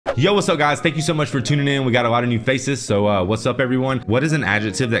Yo, what's up guys? Thank you so much for tuning in. We got a lot of new faces. So what's up everyone? What is an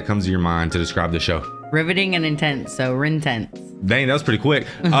adjective that comes to your mind to describe the show? Riveting and intense, so rintense. Dang, that was pretty quick.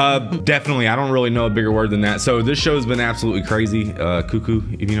 Definitely, I don't really know a bigger word than that. So this show's been absolutely crazy. Cuckoo,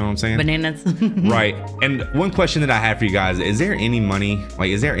 if you know what I'm saying. Bananas. Right. And one question that I have for you guys, is there any money, like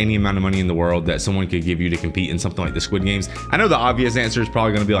is there any amount of money in the world that someone could give you to compete in something like the Squid Games? I know the obvious answer is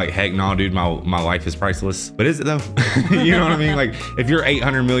probably gonna be like, heck no, dude, my life is priceless. But is it though? You know what I mean? Like if you're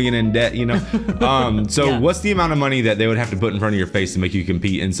 800 million in debt, you know? So yeah. What's the amount of money that they would have to put in front of your face to make you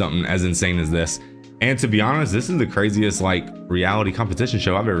compete in something as insane as this? And to be honest, this is the craziest like reality competition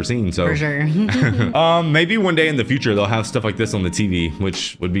show I've ever seen. So for sure. Maybe one day in the future they'll have stuff like this on the TV,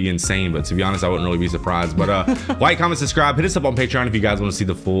 which would be insane. But to be honest, I wouldn't really be surprised. But like, comment, subscribe, hit us up on Patreon if you guys want to see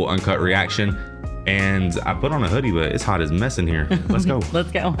the full uncut reaction. And I put on a hoodie, but it's hot as mess in here. Let's go. Let's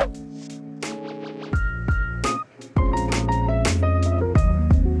go.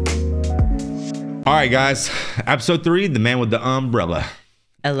 All right, guys. Episode 3, the man with the umbrella.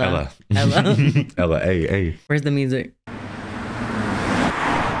 Ella. Ella, hey. Where's the music?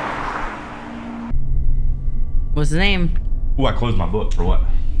 What's his name? Oh, I closed my book for what?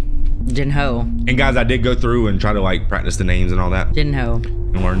 Jinho. And guys, I did go through and try to like practice the names and all that. Jinho.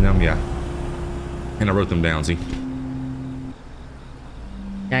 And learn them, yeah. And I wrote them down, see?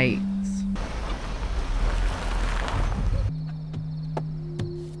 Yikes.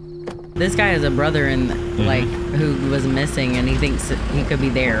 This guy has a brother in like who was missing, and he thinks he could be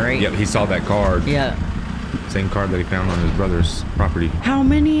there, right? Yep, he saw that card. Yeah. Same card that he found on his brother's property. How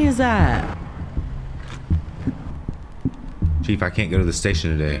many is that? Chief, I can't go to the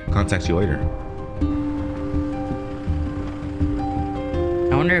station today. Contact you later.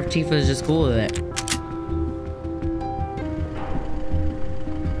 I wonder if Chief was just cool with it.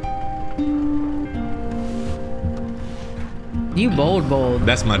 You bold.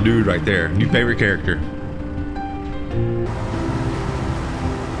 That's my dude right there. New favorite character.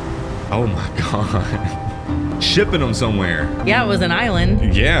 Oh my God. Shipping them somewhere. Yeah, it was an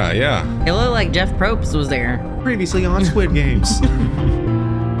island. Yeah. It looked like Jeff Probst was there. Previously on Squid Games.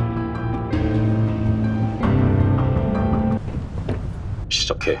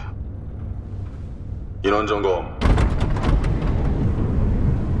 시작해. 인원 점검.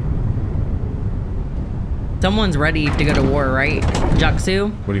 Someone's ready to go to war, right? Jaksu?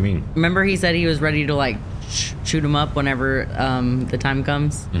 What do you mean? Remember he said he was ready to like shoot him up whenever the time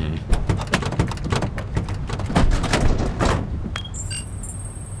comes?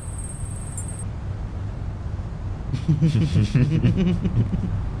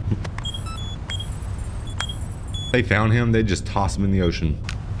 They found him, they just toss him in the ocean.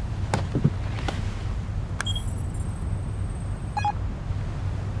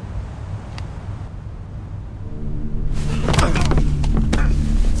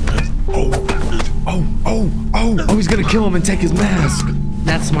 Oh, he's gonna kill him and take his mask.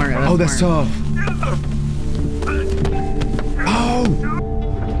 That's smart. That's tough. Oh!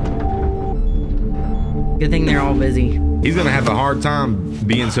 Good thing they're all busy. He's gonna have a hard time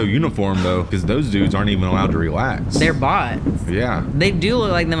being so uniform though, because those dudes aren't even allowed to relax. They're bots. Yeah. They do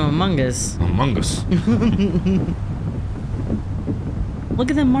look like them Among Us. Among Us.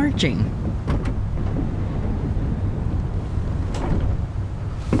 Look at them marching.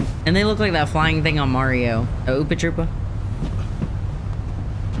 And they look like that flying thing on Mario. Oopa Troopa.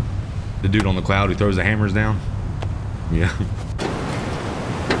 The dude on the cloud who throws the hammers down. Yeah.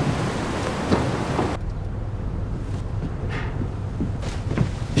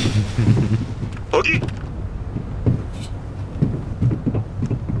 어디?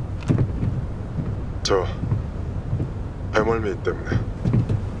 저 해멀미 때문에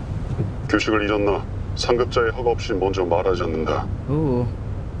규칙을 잊었나? 상급자의 허가 없이 먼저 말하지 않는다. Ooh.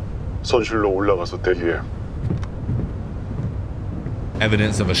 선실로 올라가서 대기해.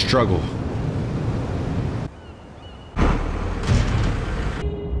 Evidence of a struggle.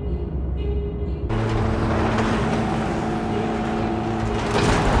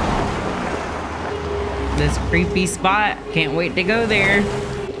 This creepy spot. Can't wait to go there.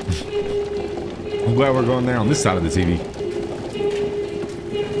 I'm glad we're going there on this side of the TV.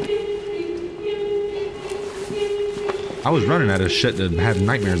 I was running out of shit to have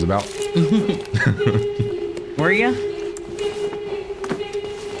nightmares about. Were ya?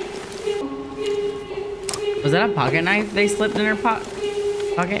 Was that a pocket knife they slipped in her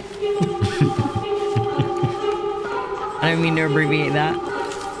pocket? I didn't mean to abbreviate that.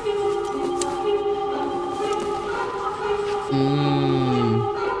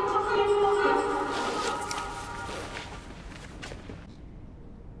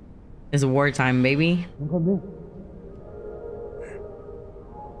 It's wartime, baby.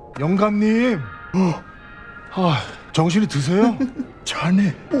 영감님. 정신이 드세요?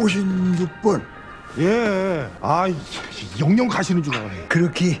 자네 56번. 예. 영영 가시는 줄 알아요.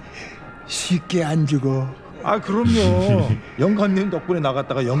 그렇게 쉽게 안 죽어. 그럼요. 영감님 덕분에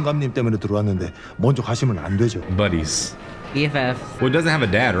나갔다가 영감님 때문에 들어왔는데 먼저 가시면 안 되죠. Buddies. BFF. Well, he doesn't have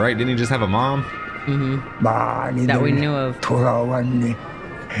a dad, right? Didn't he just have a mom? 많이 That we knew of. 돌아왔니?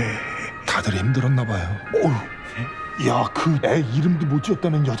 다들 힘들었나 봐요. 야, 그 애 이름도 못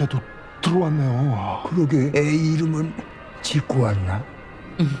지었다는 여자도 들어왔네요. 그러게 애 이름은 짓고 왔나?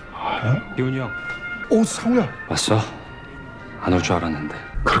 기훈이 형 상우야. 왔어? 안 올 줄 알았는데.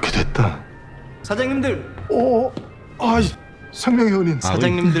 그렇게 됐다. 사장님들 생명의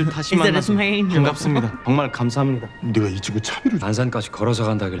사장님들 다시 Is that a 만나서 smile? 반갑습니다. 정말 감사합니다. 네가 이 집에 차비를 안산까지 걸어서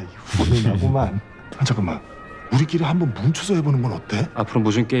간다길래 후회나구만. 잠깐만. 우리끼리 한번 뭉쳐서 해보는 건 어때? 앞으로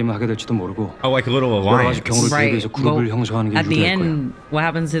무슨 게임을 하게 될지도 모르고 Oh, like a little 여러 가지 alliance. 경우를 Right. 대비해서 그룹을 Well, 형성하는 게 at the 유리할 거야. end, what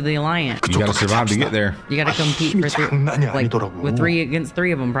happens to the alliance? You gotta survive to get there. You gotta compete 힘이 for three, 장난이 like 아니더라고. with 3 against 3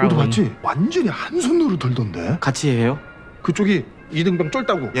 of them 너도 probably. 봤지? 완전히 한 손으로 들던데. 같이 해요? 그쪽이 2등병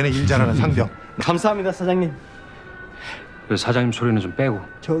쫄다고. 얘네 일 잘하는 상병. 감사합니다 사장님. 그래서 사장님 소리는 좀 빼고.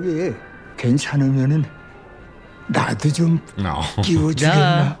 저기 괜찮으면은 나도 좀 No.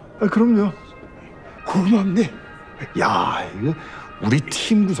 끼워주겠나? 그럼요. 고맙네. 야, 이거 우리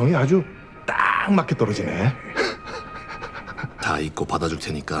팀 구성이 아주 딱 맞게 떨어지네. 다 잊고 받아줄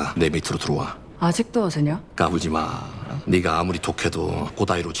테니까 내 밑으로 들어와. 아직도 어세냐? 까불지 마. 네가 아무리 독해도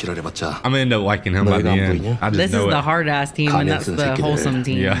꼬다이로 지랄해봤자 I'm gonna end up liking him by the end. I This just is know the it. hard ass team, and that's the wholesome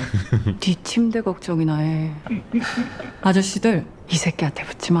team. Yeah. 네 침대 걱정이나 해. 아저씨들 이 새끼한테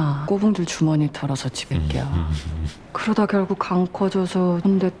붙지 마. 꼬붕들 주머니 털어서 집을게야. 그러다 결국 강 커져서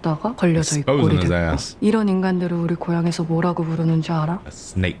손댔다가 걸려서 Exposing 입꼬리 his 됐고. ass. 이런 인간들을 우리 고향에서 뭐라고 부르는지 알아? A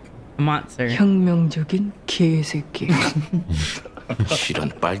snake. A monster. 혁명적인 개새끼. 실은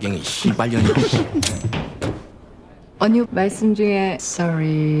빨갱이 씨발년이. 언니 말씀 중에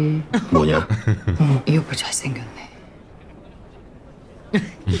sorry. 뭐냐? 이 오빠 잘생겼네.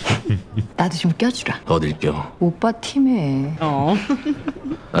 나도 좀 껴주라. 어딜 껴? 오빠 팀에 Oh.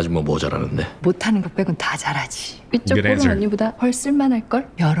 아직 뭐 잘하는데? 못하는 거 빼곤 다 잘하지. 이쪽 Good 보는 answer. 언니보다 훨씬 쓸만할걸?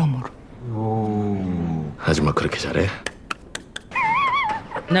 여러모로. 하지마 그렇게 잘해?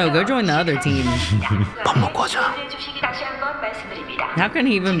 No, go join the other team. 밥 먹고 하자. How can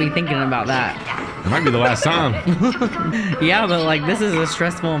he even be thinking about that? It might be the last time. Yeah, but like this is a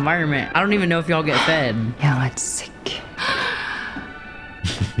stressful environment. I don't even know if y'all get fed. 양아치 새끼.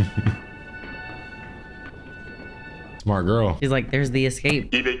 Smart girl. She's like, there's the escape.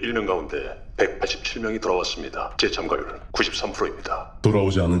 201명 가운데 187명이 돌아왔습니다. 제 참가율은 93%입니다.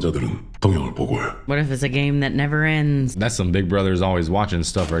 돌아오지 않은 자들은 동영을 보고해. What if it's a game that never ends? That's some big brothers always watching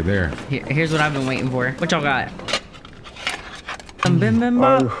stuff right there. Here's what I've been waiting for. What y'all got? Some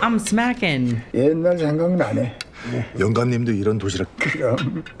bibimbap? I'm smacking. 옛날 생각나네. 영감님도 이런 도시락.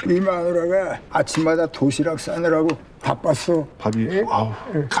 그럼 네 마누라가 아침마다 도시락 싸느라고 바빴어. 밥이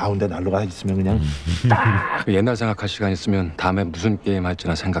가운데 난로가 있으면 그냥 옛날 생각할 시간 있으면 다음에 무슨 게임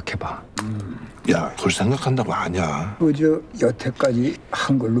할지나 생각해봐. 야, 그걸 생각한다고 아냐. 그저 여태까지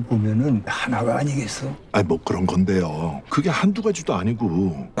한 걸로 보면은 하나가 아니겠어. 뭐 그런 건데요. 그게 한두 가지도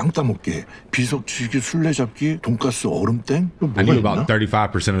아니고 땅 따먹기, 비석치기, 술래잡기, 돈가스, 얼음땡. I knew about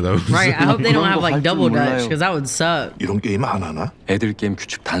 35% of those. Right, I hope they don't have like 그런 거 double 할 dutch 줄 because that would suck. 이런 게임 안 하나? 애들 게임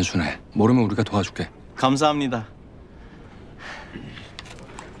규칙 단순해. 모르면 우리가 도와줄게. 감사합니다.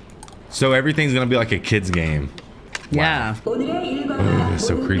 So everything's gonna be like a kid's game. Yeah. Oh, it's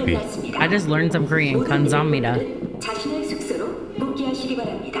so creepy. I just learned some Korean. 감사합니다.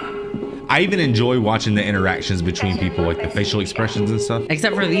 I even enjoy watching the interactions between people, like the facial expressions and stuff.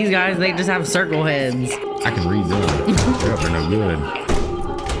 Except for these guys, they just have circle heads. I can read them. They're no good.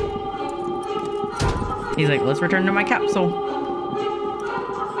 He's like, let's return to my capsule.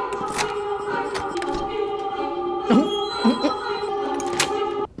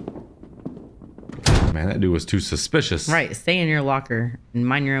 Man, that dude was too suspicious. Right, stay in your locker and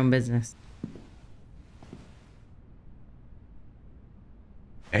mind your own business.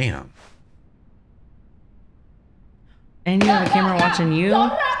 Damn. And you have a camera watching you?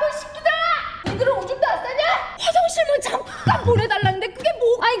 니들은 오줌도 안 싸냐? 화장실만 잠깐 보내달라는데 그게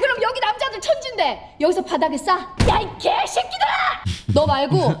뭐? 아니 그럼 여기 남자들 천진데 여기서 바닥에 싸? 야 이 개새끼들아! 너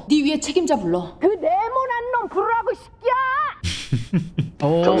말고 네 위에 책임자 불러. 그 네모난 놈 부르라고 새끼야!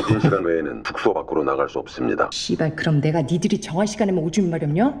 점심시간 외에는 숙소 밖으로 나갈 수 없습니다. 씨발 그럼 내가 니들이 정한 시간에만 오줌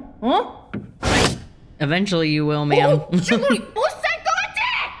마렵냐? 어? Eventually you will, ma'am. 죽을 못살 것 같아!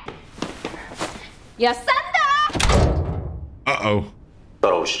 야 싼다! Uh-oh.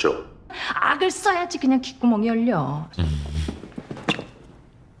 따라오시죠. 악을 써야지 그냥 귓구멍이 열려.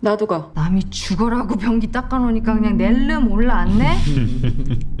 나도 가. 남이 죽어라고 변기 닦아놓으니까 그냥 낼름 올라왔네?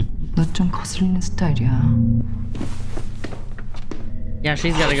 너 좀 거슬리는 스타일이야. Yeah,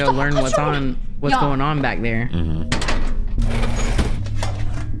 she's gotta go learn what's going on back there.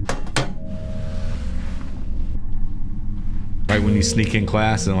 Right when you sneak in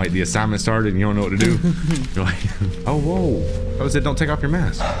class and like the assignment started and you don't know what to do, you're like, oh whoa! I said don't take off your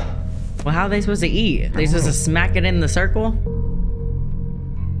mask. Well, how are they supposed to eat? They supposed to smack it in the circle?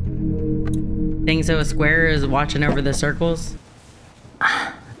 Think so? A square is watching over the circles.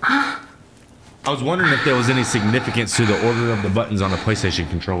 I was wondering if there was any significance to the order of the buttons on a PlayStation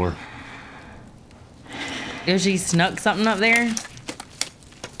controller. If she snuck something up there?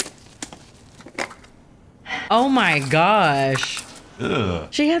 Oh my gosh. Ugh.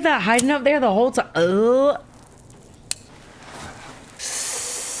 She had that hiding up there the whole time. Ugh.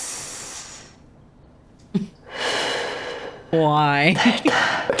 Why?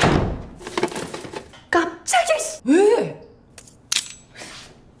 깜짝이야. 왜?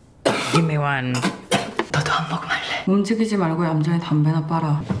 Give me one. 너도 안 먹을래? 움직이지 말고 얌전히 담배나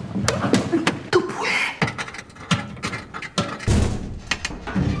빨아. 또 뭐해?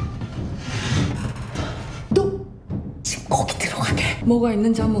 너 지금 거기 들어가게. 뭐가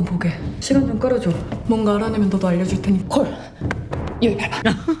있는지 한번 보게. 시간 좀 끌어줘. 뭔가 알아내면 너도 알려줄 테니. 콜. 여기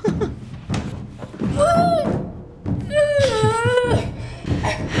밟아.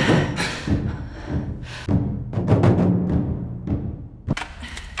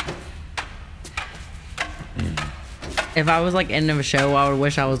 If I was like end of a show, I would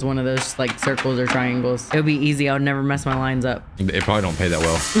wish I was one of those like circles or triangles. It would be easy. I would never mess my lines up. It probably don't pay that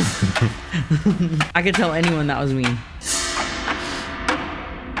well. I could tell anyone that was me.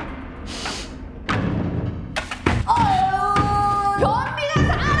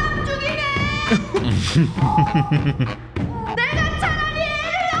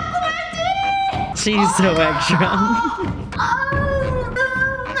 She's so extra.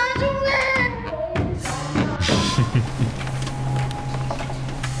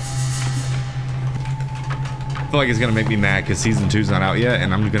 I feel like it's gonna make me mad because season 2's not out yet,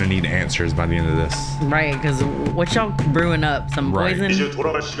 and I'm gonna need answers by the end of this. Right, because what y'all brewing up? Some poison? 이제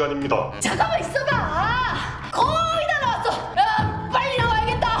돌아갈 시간입니다. 잠깐만 있어봐. 거의 다 나왔어. 야, 빨리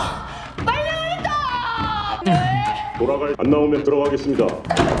나와야겠다. 빨리 나와야겠다. 네. 돌아갈 안 나오면 들어가겠습니다.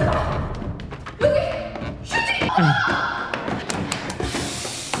 여기 휴지.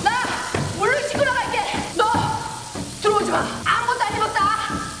 나 물로 씻고 나갈게. 너 들어오지 마. 아무것도 안 입었다.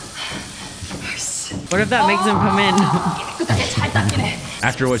 What if that makes him come in? 깨끗하게 잘 닦이네.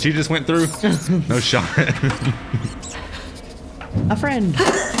 After what she just went through, no shot. A friend.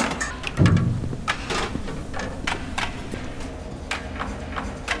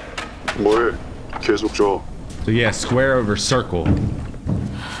 뭘 계속 줘. So yeah, square over circle.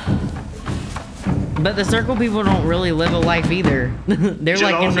 But the circle people don't really live a life either. They're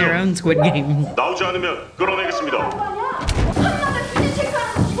like in their own Squid Game. 나오지 않으면 끌어내겠습니다. 한마디 휴지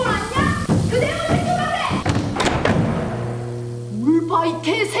체크하는 기본 아니야? 그대로 생각하래. 물 봐 이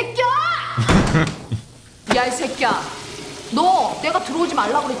개새끼야. 야 이 새끼야. 너 내가 들어오지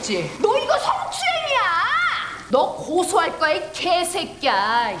말라 그랬지? 너 이거 성추행이야. 너 고소할 거야 이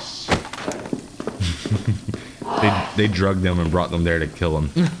개새끼야. They drugged them and brought them there to kill them.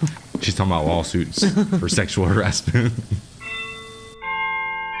 She's talking about lawsuits for sexual harassment.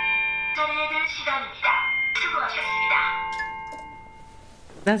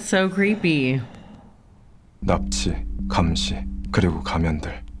 That's so creepy. 납치, 감시, 그리고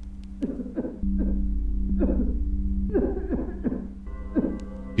가면들.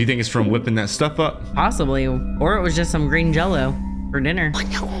 Do you think it's from whipping that stuff up? Possibly. Or it was just some green jello for dinner.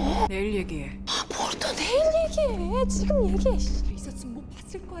 내일 얘기해. 뭘 또 내일 얘기해. 지금 얘기해. 있었으면 못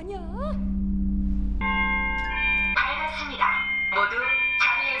봤을 거 아니야. 밝았습니다. 모두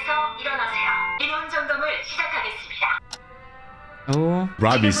자리에서 일어나세요. 인원 점검을 시작하겠습니다. Oh.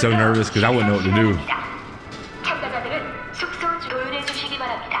 Robbie's so nervous because I wouldn't know what to do. 참가자들은 숙소 조율해 주시기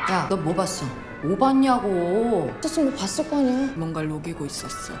바랍니다. 야, 너 뭐 봤어? 뭐 봤냐고. 있었으면 뭐 봤을 거 아니야. 뭔가 녹이고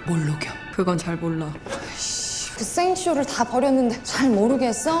있었어. 뭘 녹여? 그건 잘 몰라. 그 생쇼를 다 버렸는데 잘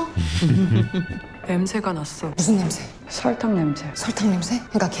모르겠어? 냄새가 났어. 무슨 냄새? 설탕 냄새. 설탕 냄새?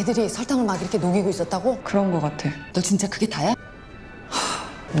 그러니까 걔들이 설탕을 막 이렇게 녹이고 있었다고? 그런 거 같아. 너 진짜 그게 다야?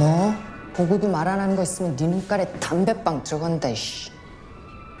 너 보고도 말 안 하는 거 있으면 네 눈깔에 담배빵 들어간다 이씨.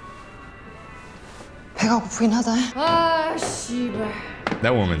 배가 고프긴 하다. 아 씨발.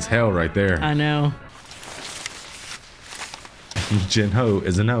 That woman's hell right there. I know. Jin Ho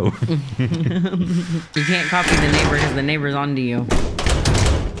is a no. You can't copy the neighbor because the neighbor's onto you.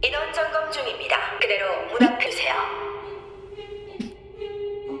 인원 점검 중입니다. 그대로 문 앞에 주세요.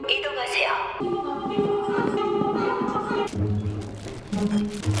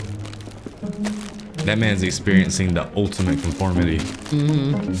 That man's experiencing the ultimate conformity.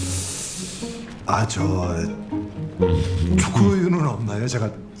 아, 저 초코우유는 없나요?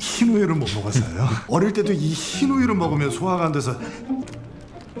 제가 흰 우유를 못 먹어서요. 어릴 때도 이 흰 우유를 먹으면 소화가 안 돼서.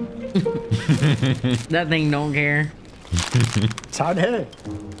 That thing don't care. 잘해.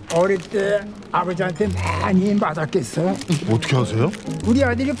 어릴 때 아버지한테 많이 맞았겠어. 어떻게 하세요? 우리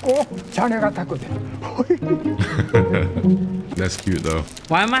아들이 꼭 자네 같았거든. That's cute though.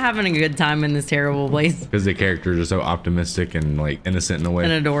 Why am I having a good time in this terrible place? Because the characters are so optimistic and like innocent in a way.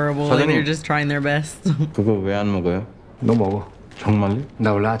 And adorable. Like they're just trying their best. 그거 왜 안 먹어요? 너 먹어. 정말요?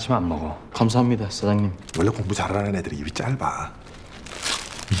 나 원래 아침 안 먹어. 감사합니다, 사장님. 원래 공부 잘하는 애들이 입이 짧아.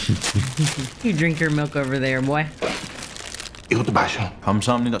 You drink your milk over there, boy. 이것도 마셔.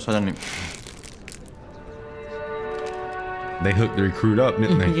 감사합니다, 사장님. They hooked the recruit up,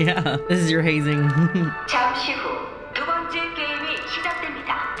 didn't they? Yeah, this is your hazing. 잠시 후 두 번째 게임이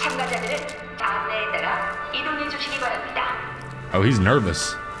시작됩니다. 참가자들은 안내에 따라 이동해 주시기 바랍니다. Oh, he's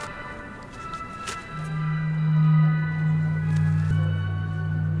nervous.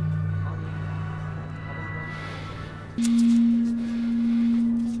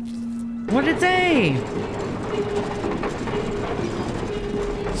 What did it say?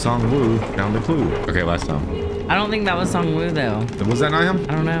 Song Woo found the clue. Okay, last time. I don't think that was Song Woo though. Was that not him?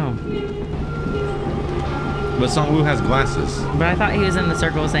 I don't know. But Song Woo has glasses. But I thought he was in the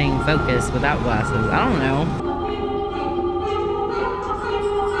circle saying focus without glasses. I don't know.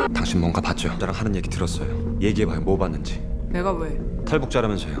 당신 뭔가 봤죠? 나랑 하는 얘기 들었어요. 얘기해봐요. 뭐 봤는지. 내가 왜?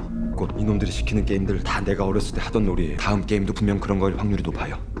 탈북자라면서요. 곧 이놈들이 시키는 게임들 다 내가 어렸을 때 하던 놀이에요. 다음 게임도 분명 그런 거일 확률이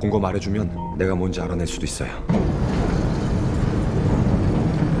높아요. 본 거 말해주면 내가 뭔지 알아낼 수도 있어요.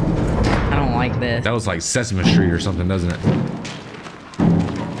 I don't like this. That was like Sesame Street or something, doesn't it?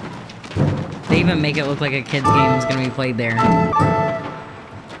 They even make it look like a kid's game is going to be played there.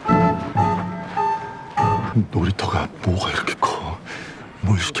 놀이터가 뭐가 이렇게 커?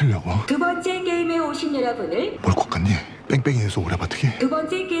 뭘 시키려고? 두 번째 게임에 오신 여러분을 뭘 것 같니? 뺑뺑이에서 오래바트기? 두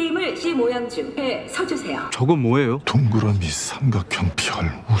번째 게임을 C 모양 중에 서주세요. 저건 뭐예요? 동그라미, 삼각형,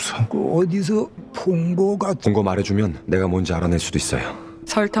 별, 우산. 어디서 본 거 같... 본 거 말해주면 내가 뭔지 알아낼 수도 있어요.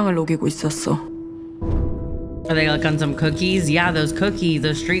 설탕을 녹이고 있었어. Are they like on some cookies? Yeah, those cookies,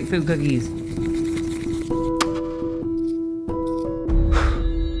 those street food cookies.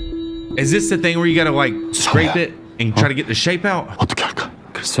 Is this the thing where you gotta like scrape it and try to get the shape out? 어떻게 할까?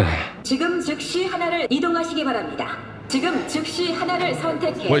 글쎄. 지금 즉시 하나를 이동하시기 바랍니다. 지금 즉시 하나를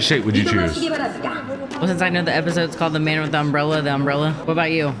선택해 What shape would you choose? 이동하시기 바랍니다. Well, since I know the episode's called The Man with the Umbrella. What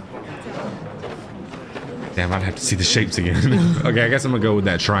about you? Damn, I'd have to see the shapes again. Okay, I guess I'm gonna go with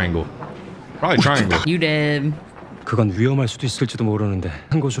that triangle. Probably triangle. You did. 그건 위험할 수도 있을지도 모르는데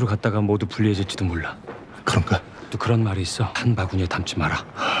한 곳으로 갔다가 모두 불리해질지도 몰라. 그런가? 또 그런 말이 있어. 한 바구니에 담지 마라.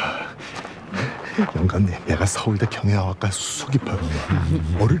 영감님, 얘가 서울대 경영학과 수석 입학이야.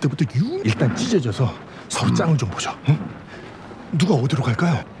 어릴 때부터 일단 찢어져서 서로 짱을 좀 보자. 응? 누가 어디로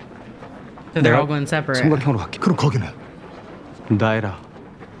갈까요? So they're all going separate. 삼각형으로 갈게. 그럼 거기는? 나에라.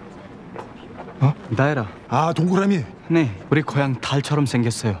 어? 나에라. 아, 동그라미. 네, 우리 고향 달처럼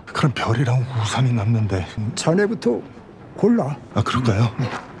생겼어요. 그럼 별이랑 우산이 남는데. 자네부터 골라. 아, 그럴까요?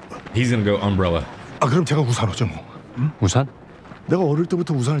 He's gonna go umbrella. 아, 그럼 제가 우산 오죠 뭐. 응? 우산? 내가 어릴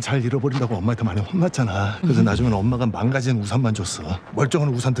때부터 우산을 잘 잃어버린다고 엄마한테 많이 혼났잖아. 그래서 나중에는 엄마가 망가진 우산만 줬어. 멀쩡한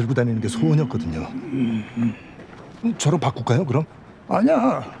우산 들고 다니는 게 소원이었거든요. 저랑 바꿀까요, 그럼?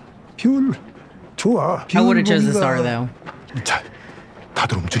 아니야. 별 좋아. I would have chose the star though. 자,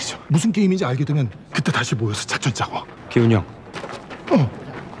 다들 움직이죠. 무슨 게임인지 알게 되면 그때 다시 모여서 작전 짜고. 기훈이 형.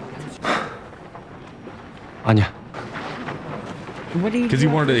 아니야. Because he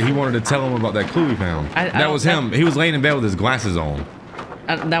wanted to tell him about that clue he found. That was him. He was laying in bed with his glasses on.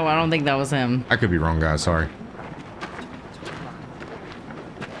 I don't think that was him. I could be wrong, guys. Sorry.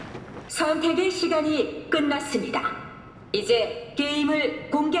 선택의 시간이 끝났습니다. 이제 게임을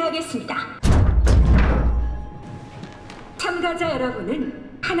공개하겠습니다. 참가자 여러분은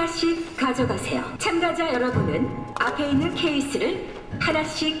하나씩 가져가세요. 참가자 여러분은 앞에 있는 케이스를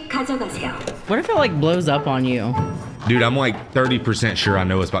하나씩 가져가세요. What if it like blows up on you? Dude, I'm like 30% sure I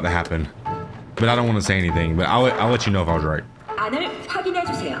know what's about to happen. But I don't want to say anything. But I'll let you know if I was right. 안을 확인해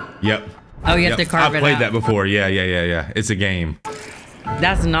주세요. Yep. Oh, you have to carve it out. I've played that before. Yeah. It's a game.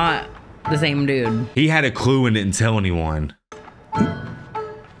 That's not the same dude. He had a clue and didn't tell anyone.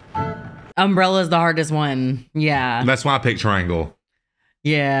 Umbrella's the hardest one. Yeah. That's why I picked triangle.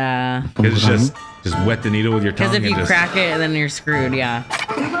 Yeah. Because it's just wet the needle with your tongue. Because if you and crack it, then you're screwed. Yeah.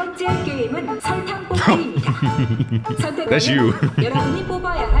 두 번째 게임은 설탕 뽑기입니다. That's you. 여러분이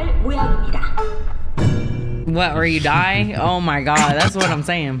뽑아야 할 모양입니다. What, or you die? Oh my god, that's what I'm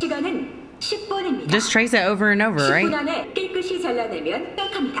saying. 시간은 10분입니다. Just trace it over and over, 10분 right? 안에 깨끗이 잘라내면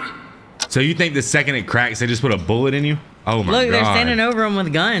시작합니다. So you think the second it cracks, they just put a bullet in you? Oh my god. Look, they're standing over them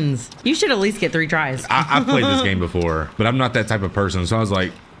with guns. You should at least get 3 tries. I've played this game before, but I'm not that type of person. So I was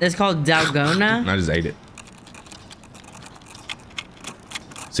like, it's called Dalgona. I just ate it.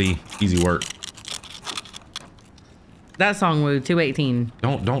 See, easy work. That song Woo 218.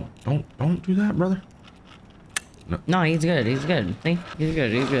 Don't do that, brother. No, he's good. He's good. See, he's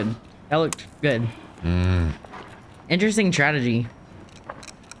good. He's good. That looked good. Interesting strategy.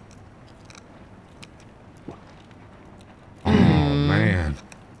 Oh man.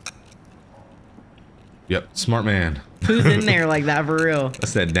 Yep, smart man. Who's in there like that for real?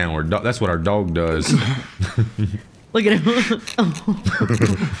 That's that downward dog. That's what our dog does. Look at him.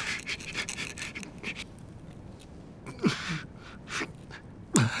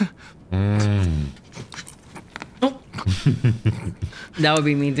 That would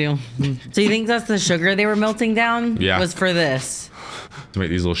be me too. So you think that's the sugar they were melting down? Yeah. Was for this. To make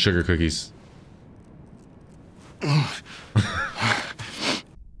these little sugar cookies.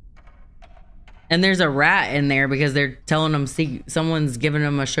 And there's a rat in there because they're telling them someone's giving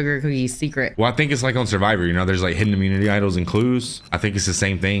them a sugar cookie secret. Well, I think it's like on Survivor, you know, there's like hidden immunity idols and clues. I think it's the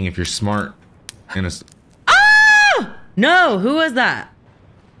same thing if you're smart and it's... Ah! No, who was that?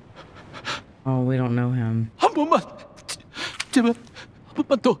 Oh, we don't know him. 한 번만 제발 한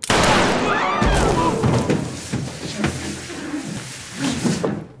번만 더.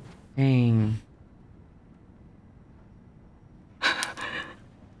 Dang.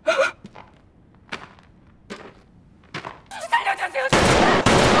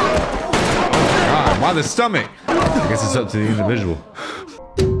 God, why the stomach? I guess it's up to the individual.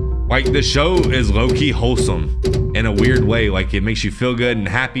 Like, the show is low-key wholesome in a weird way. Like, it makes you feel good and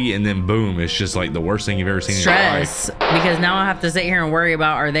happy, and then boom, it's just like the worst thing you've ever seen in your life. Stress, because now I have to sit here and worry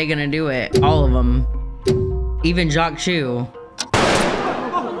about, are they gonna do it? All of them. Even Jock Chu.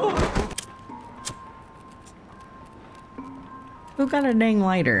 Who got a dang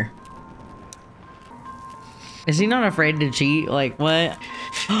lighter? Is he not afraid to cheat? Like, what?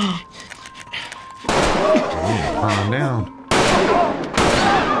 Calm down.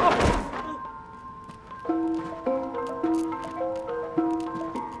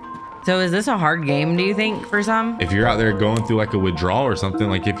 So is this a hard game, do you think, for some? If you're out there going through like a withdrawal or something,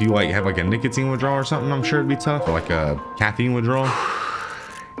 like if you like have like a nicotine withdrawal or something, I'm sure it'd be tough. Or like a caffeine withdrawal.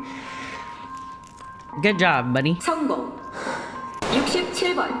 Good job, buddy. 성공.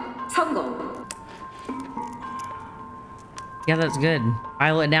 67번 성공. Yeah, that's good.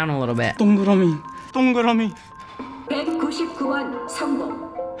 File it down a little bit. 동그라미, 동그라미. 199번 성공.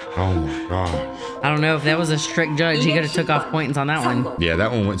 Oh my god. I don't know if that was a strict judge. He could have took off points on that one. Yeah,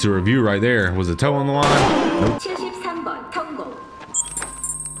 that one went to review right there. Was a toe on the line? Nope. 73번 성공.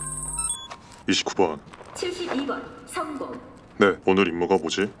 29번. 72번 성공. 네, 오늘 임무가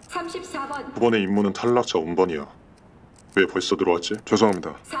뭐지? 34번. 9번의 임무는 탈락자 운반이야. 왜 벌써 들어왔지?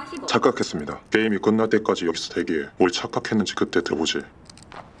 죄송합니다. 45. 착각했습니다. 게임이 끝날 때까지 여기서 대기해. 뭘 착각했는지 그때 들어보지.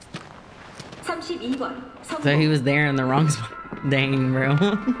 32번 성공. So he was there in the wrong spot. Dang, bro.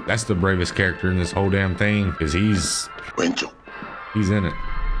 That's the bravest character in this whole damn thing, because he's in it.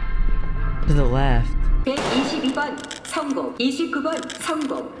 To the left. 122번 성공. 29번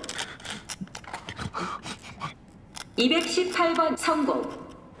성공. 218번 성공.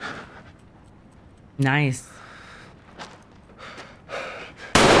 Nice.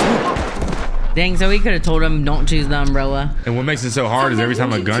 Dang, so he could have told him don't choose the umbrella. And what makes it so hard is every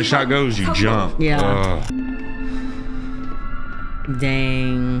time a gunshot goes, you jump. Yeah.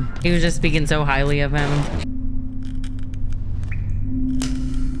 Dang. He was just speaking so highly of him.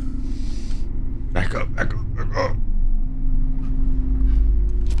 Back up, back up, back up.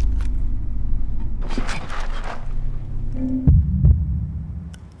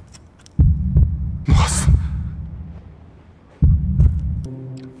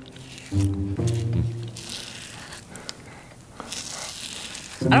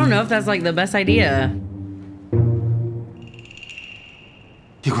 I don't know if that's like the best idea.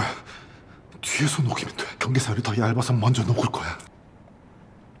 이거야. 뒤에서 녹이면 돼. 경계살이 더 얇아서 먼저 녹을 거야.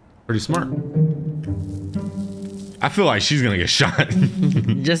 Pretty smart. I feel like she's gonna get shot.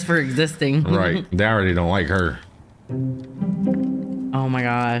 Just for existing. Right. They already don't like her. Oh my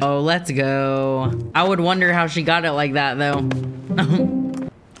gosh. Oh, let's go. I would wonder how she got it like that though.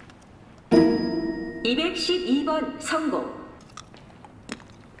 212번 성공.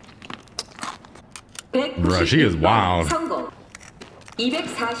 Bruh, she is wild. 성공.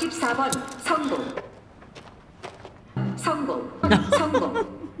 244번 성공. 성공. 성공.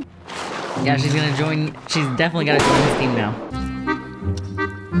 Yeah, she's gonna join. She's definitely gotta join his team now.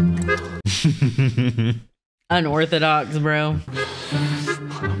 Unorthodox, bro.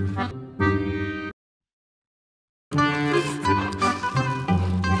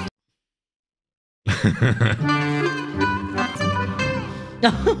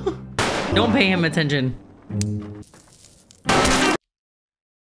 Don't pay him attention.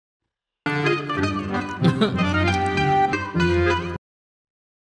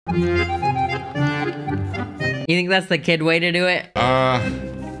 You think that's the kid way to do it?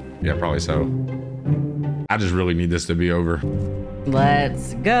 Yeah, probably so. I just really need this to be over.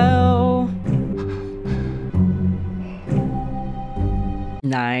 Let's go.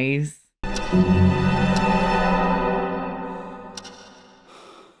 Nice.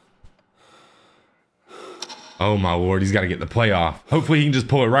 Oh my lord, he's got to get the play off. Hopefully he can just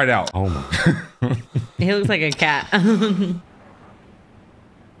pull it right out. Oh my. He looks like a cat.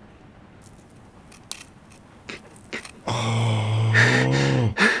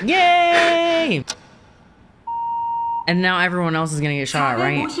 Oh. Yay! And now everyone else is gonna get shot,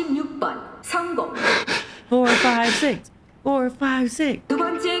 right? 456번 성공. 4, 5, 6. 4, 5, 6. 두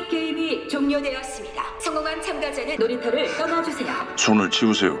번째 게임이 종료되었습니다. 성공한 참가자는 놀이터를 떠나주세요. 손을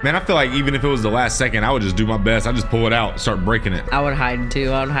치우세요. Man, I feel like even if it was the last second, I would just do my best. I'd just pull it out, start breaking it. I would hide too.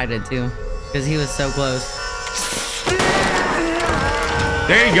 I would hide it too. Because he was so close.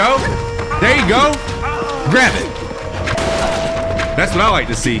 There you go. There you go. Grab it. That's what I like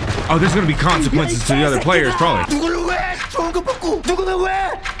to see. Oh, there's gonna be consequences to the other players, probably. 누구는 왜? 좋은 거 뽑고 누구는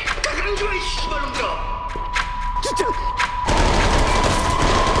왜?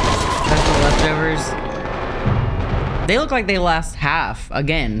 That's the leftovers. They look like they last half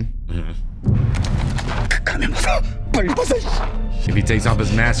again. If he takes off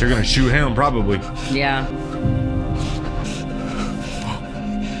his mask, they're gonna shoot him, probably. Yeah.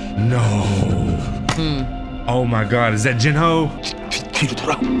 No. Oh my god, is that Jinho?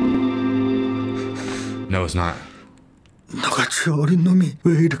 No, it's not. 너같이 어린 놈이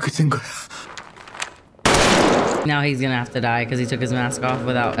왜 이렇게 된 거야? Now he's gonna have to die because he took his mask off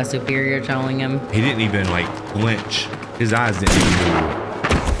without a superior telling him. He didn't even like flinch. His eyes didn't even move.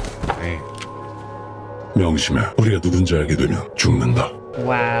 Dang. 명심해. 우리가 누군지 알게 되면 죽는다.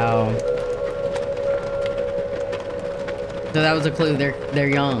 Wow. So that was a clue. They're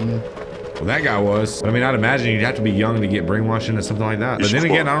young. Well, that guy was. But I mean, I'd imagine you'd have to be young to get brainwashed into something like that. But then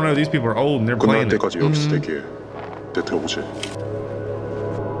again, I don't know. These people are old and they're 끝날 playing it. 때까지 여기서 대기해. 내 태워보지.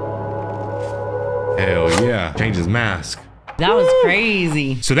 Hell yeah. Change his mask. That was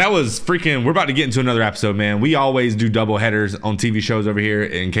crazy. So that was freaking, we're about to get into another episode, man. We always do double headers on TV shows over here,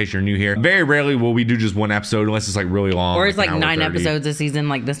 in case you're new here. Very rarely will we do just one episode unless it's like really long. Or it's like 9 30. episodes a season,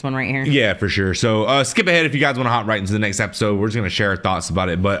 like this one right here. Yeah, for sure. So skip ahead if you guys want to hop right into the next episode. We're just going to share our thoughts about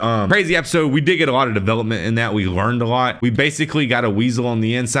it. But crazy episode. We did get a lot of development in that. We learned a lot. We basically got a weasel on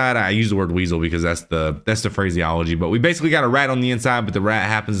the inside. I use the word weasel because that's the phraseology. But we basically got a rat on the inside, but the rat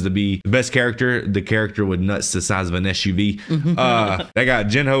happens to be the best character. The character with nuts the size of an SUV. That guy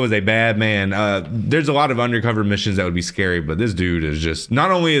Jinho is a bad man. There's a lot of undercover missions that would be scary, but this dude is just,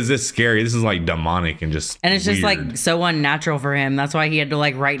 not only is this scary, this is like demonic and just And it's just weird. like so unnatural for him. That's why he had to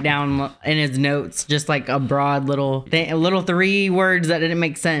like write down in his notes just like a broad little 3 words that didn't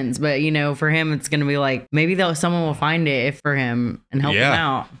make sense. But you know, for him, it's gonna be like maybe someone will find it if for him and help him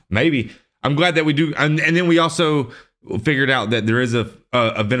out. Maybe. I'm glad that we do, and then we also figured out that there is a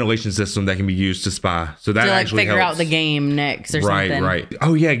ventilation system that can be used to spy. So that to like actually figure helps. out the game next or something. Right.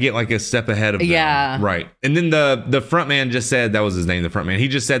 Oh yeah, get like a step ahead of them. Yeah. Right. And then the front man just said, that was his name, the front man. He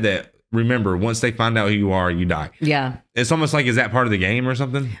just said that, remember, once they find out who you are, you die. Yeah. It's almost like, is that part of the game or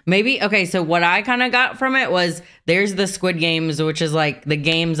something? Maybe. Okay, so what I kind of got from it was there's the Squid Games, which is like the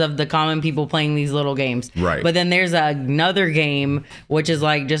games of the common people playing these little games. Right. But then there's another game, which is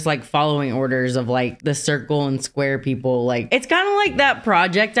like just like following orders of like the circle and square people. Like it's kind of like that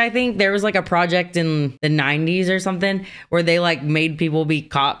project. I think there was like a project in the 90s or something where they like made people be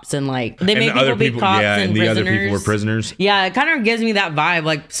cops and like they made people be cops and the prisoners. other people were prisoners. Yeah, it kind of gives me that vibe.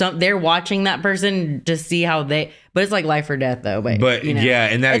 Like they're watching that person to see how they. But it's like life or death, though. But you know, yeah,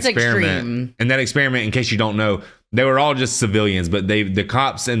 and that it's experiment, in case you don't know, they were all just civilians, but the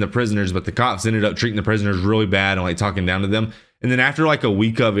cops and the prisoners, but the cops ended up treating the prisoners really bad and like talking down to them. And then after like a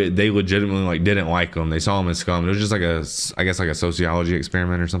week of it, they legitimately like didn't like them. They saw them as scum. It was just like I guess like a sociology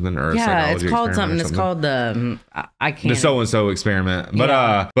experiment or something, or yeah, a it's called something. It's called the I can't. The so-and-so experiment.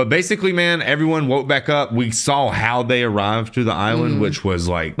 But but basically, man, everyone woke back up. We saw how they arrived to the island, which was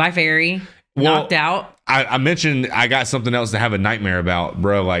like by ferry, knocked out. I mentioned I got something else to have a nightmare about,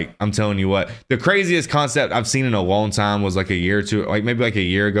 bro. Like, I'm telling you what, the craziest concept I've seen in a long time was like a year or two, like maybe like a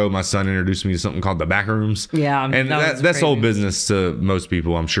year ago, my son introduced me to something called the back rooms. Yeah. And that's old business to most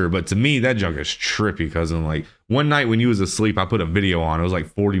people, I'm sure. But to me, that junk is trippy, cousin. Like, one night when you was asleep, I put a video on. It was like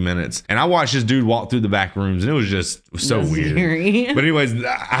 40 minutes. And I watched this dude walk through the back rooms, and it was just so weird. Scary. But anyways,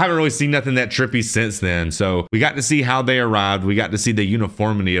 I haven't really seen nothing that trippy since then. So we got to see how they arrived. We got to see the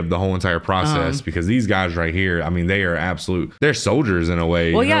uniformity of the whole entire process, because these guys right here, I mean, they are they're soldiers in a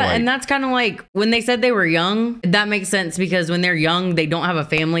way. Well, you know, yeah, like, and that's kind of like when they said they were young, that makes sense, because when they're young, they don't have a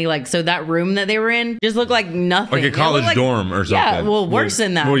family. Like, so that room that they were in just looked like nothing. like a college dorm or something. Yeah, well, worse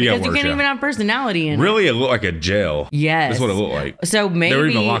than that, because you can't even have personality in it. Really, it looked like a jail. Yes. That's what it looked like. So maybe they were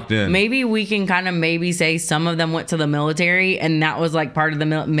even locked in. Maybe we can kind of maybe say some of them went to the military, and that was like part of the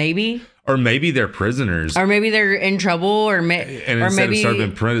maybe. Or maybe they're prisoners. Or maybe they're in trouble, or and instead of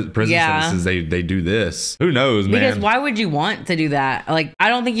serving prison sentences, they do this. Who knows, man? Because why would you want to do that? Like, I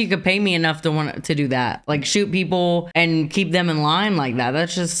don't think you could pay me enough to want to do that. Like, shoot people and keep them in line like that.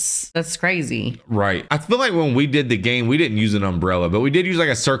 That's crazy. Right. I feel like when we did the game, we didn't use an umbrella, but we did use like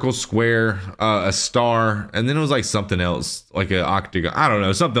a circle, square, a star, and then it was like something else, like an octagon. I don't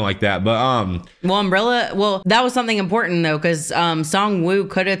know, something like that. But well, umbrella. Well, that was something important though, because Song Woo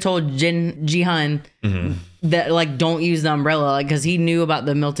could have told Jihan that like don't use the umbrella, like, because he knew about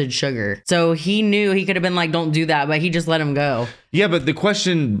the melted sugar, so he knew he could have been like don't do that, but he just let him go. Yeah, but the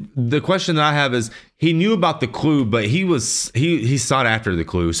question that I have is, he knew about the clue, but he sought after the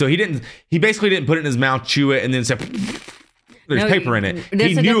clue, so he basically didn't put it in his mouth, chew it, and then say there's paper in it.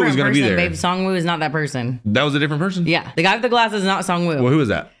 He knew it was going to be there. Babe, Song Woo is not that person. That was a different person. Yeah, the guy with the glasses is not Song Woo. Well, who is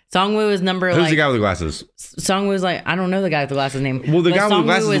that? Song Woo is Who's the guy with the glasses? Song Woo's like, I don't know the guy with the glasses name. Well, the guy with the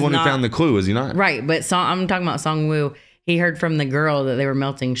glasses is the one who found the clue, is he not? Right, but I'm talking about Song Woo. He heard from the girl that they were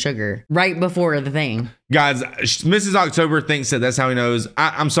melting sugar right before the thing. Guys, Mrs. October thinks that that's how he knows.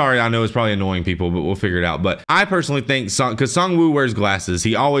 I'm sorry, I know it's probably annoying people, but we'll figure it out. But I personally think because Song Woo wears glasses.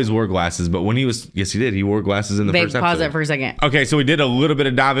 He always wore glasses, but when he did. He wore glasses in the first episode. Pause it for a second. Okay, so we did a little bit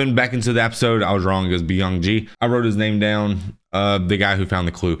of diving back into the episode. I was wrong. It was Byung Ji. I wrote his name down. The guy who found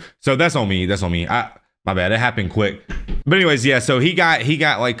the clue. So that's on me. My bad. It happened quick. But anyways, yeah. So he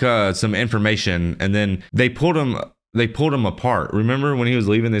got like some information, and then they pulled him apart. Remember when he was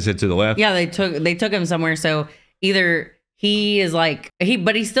leaving? They said to the left. Yeah, they took him somewhere. So either he is like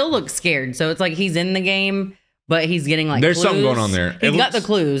but he still looks scared. So it's like he's in the game, but he's getting like there's clues. something going on there. He's got the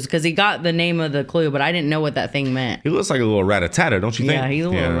clues because he got the name of the clue, but I didn't know what that thing meant. He looks like a little rat-a-tat-a, don't you think? Yeah, he's a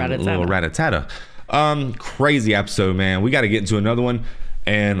little rat-a-tat-a. A little rat-a-tat-a. Crazy episode, man. We got to get into another one,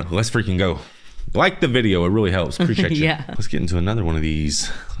 and let's freaking go. Like the video, it really helps. Appreciate you. Yeah. Let's get into another one of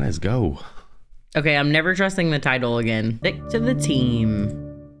these. Let's go. Okay, I'm never trusting the title again. Stick to the team.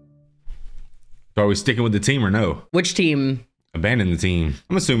 So are we sticking with the team or no? Which team? Abandon the team.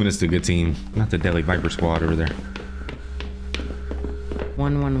 I'm assuming it's the good team, not the Deadly Viper squad over there.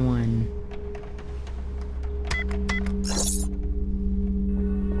 111.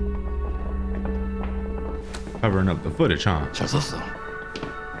 Covering up the footage, huh? 잘 썼어.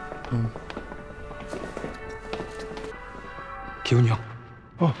 기훈이 형.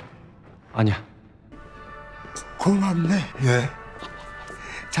 아니야. 고맙네. 예.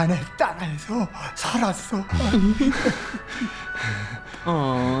 자네 따라해서 살았어.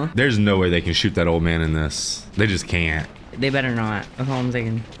 Aww. There's no way they can shoot that old man in this. They just can't. They better not. That's all I'm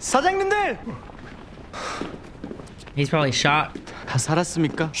saying. 사장님들! He's probably shot. 다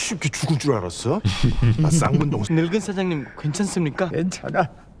살았습니까? 쉽게 죽을 줄 알았어? 나 쌍문동. 늙은 사장님 괜찮습니까? 괜찮아.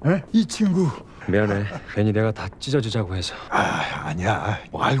 이 친구. 미안해. 괜히 내가 다 찢어지자고 해서. 아니야.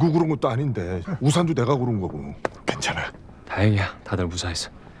 뭐 알고 그런 것도 아닌데. 우산도 내가 고른 거고. 괜찮아. 다행이야. 다들 무사해서.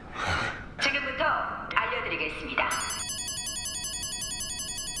 지금부터 알려드리겠습니다.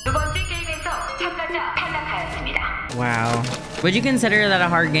 두 번째 게임에서 참가자 탈락하였습니다. Wow. Would you consider that a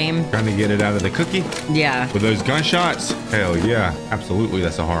hard game? Trying to get it out of the cookie? Yeah. With those gunshots? Hell yeah. Absolutely,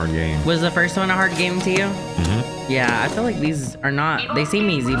 that's a hard game. Was the first one a hard game to you? Mm-hmm. Yeah, I feel like these are not. They seem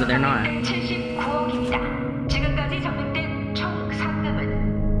easy, but they're not. 79억입니다. 지금까지 적립된 총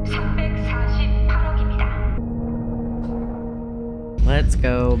상금은 348억입니다. Let's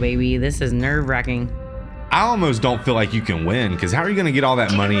go, baby. This is nerve-wracking. I almost don't feel like you can win, because how are you going to get all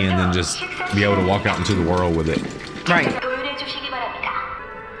that money and then just be able to walk out into the world with it? Right. 도전해 주시기 바랍니다.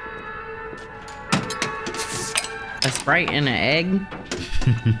 A Sprite and an egg?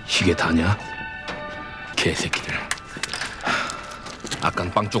 이게 다냐? 개새끼들.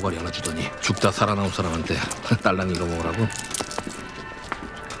 아깐 빵 쪼가리 하나 주더니 죽다 살아나온 사람한테 딸랑 이거 먹으라고.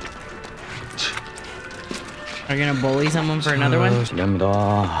 Are you gonna bully someone for another one?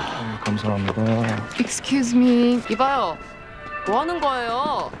 실례합니다. 감사합니다. Excuse me. 이봐요. 뭐 하는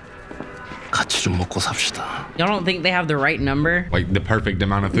거예요? 같이 좀 먹고 삽시다. Y'all don't think they have the right number? Like the perfect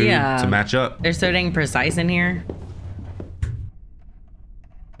amount of food to match up? They're so dang precise in here.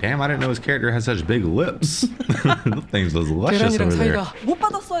 Damn, I didn't know his character has such big lips. Those things was luscious over there. 못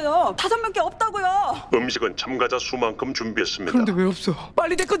받았어요. 5명께 없다고요. 음식은 참가자 수만큼 준비했습니다. 그런데 왜 없어?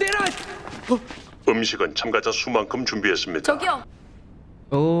 빨리 내 거 내라. 음식은 참가자 수만큼 준비했습니다. 저기요.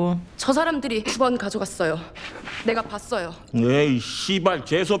 오. 저 사람들이 9번 가져갔어요. 내가 봤어요. 에이 씨발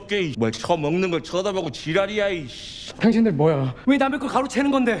재수없게 뭐 처먹는 걸 쳐다보고 지랄이야 이. 당신들 뭐야? 왜 남의 걸 가로채는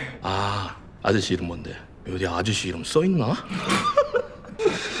건데? 아, 아저씨 이름 뭔데? 어디 아저씨 이름 써 있나?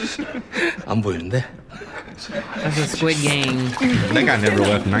 안 보이는데? That's a Squid Game. That guy never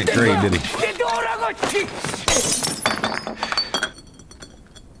left ninth grade, did he?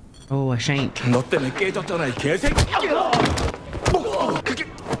 Oh, a shank. 너 때문에 깨졌잖아 이 개새끼.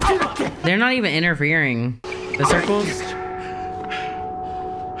 They're not even interfering. The circles?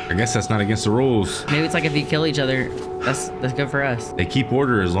 I guess that's not against the rules. Maybe it's like if you kill each other, that's good for us. They keep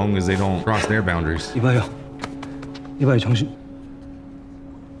order as long as they don't cross their boundaries. 이봐요. 정신.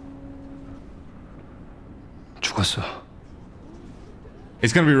 죽었어.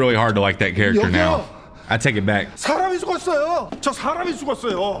 It's gonna be really hard to like that character now. I take it back. 사람이 죽었어요. 저 사람이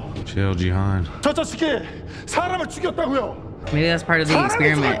죽었어요. Chill, Jihan. 저 자식이 사람을 죽였다고요. Maybe that's part of the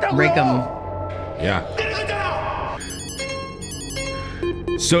experiment. Break them. Yeah.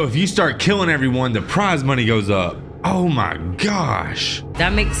 So if you start killing everyone, the prize money goes up. Oh my gosh.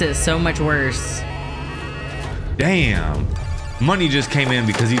 That makes it so much worse. Damn. Money just came in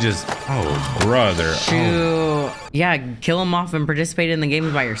because he just, oh brother. Shoot. Oh. Yeah, kill him off and participate in the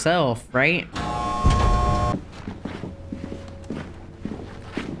games by yourself, right?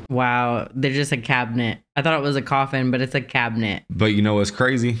 Wow, they're just a cabinet. I thought it was a coffin, but it's a cabinet. But you know what's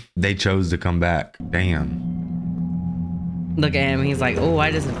crazy? They chose to come back. Damn. Look at him. He's like, oh,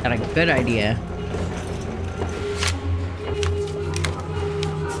 I just got a good idea.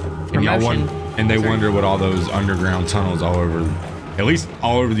 And y'all and they wonder what all those underground tunnels all over, at least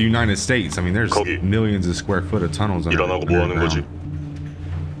all over the United States. I mean, there's millions of square foot of tunnels 일어나고 뭐 하는 거지? underground.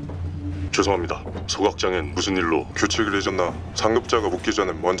 죄송합니다. 소각장엔 무슨 일로 규칙을 잊었나? 상급자가 묻기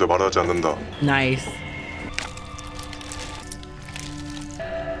전에 먼저 말하지 않는다. Nice.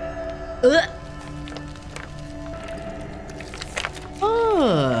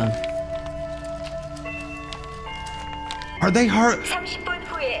 Are they hurt?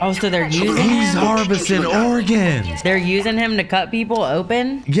 Oh, so they're using He's him? harvesting organs. They're using him to cut people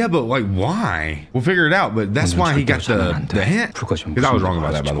open? Yeah, but like, why? We'll figure it out. But that's why he got the hint. Because I was wrong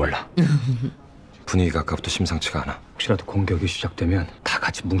about that, by the way. 분위기가 아까부터 심상치가 않아. 혹시라도 공격이 시작되면 다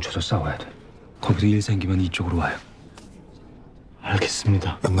같이 뭉쳐서 싸워야 돼. 거기서 일 생기면 이쪽으로 와요.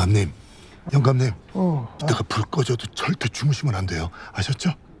 알겠습니다. 영감님. 이따가 불 꺼져도 절대 주무시면 안 돼요.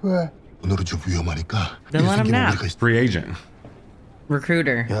 아셨죠? 왜? 오늘은 좀 위험하니까. Then let him nap. Free agent.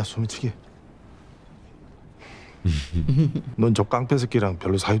 Recruiter. 야, 소미치기. 넌 저 깡패 새끼랑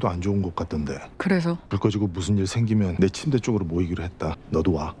별로 사이도 안 좋은 것 같던데. 그래서? 불 꺼지고 무슨 일 생기면 내 침대 쪽으로 모이기로 했다.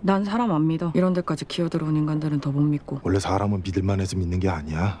 너도 와. 난 사람 안 믿어. 이런 데까지 기어들어온 인간들은 더 못 믿고. 원래 사람은 믿을만 해서 믿는 게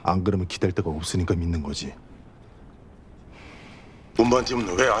아니야. 안 그러면 기댈 데가 없으니까 믿는 거지.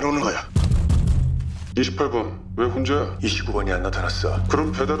 운반팀은 왜 안 오는 거야? 28번 왜 혼자야? 29번이 안 나타났어.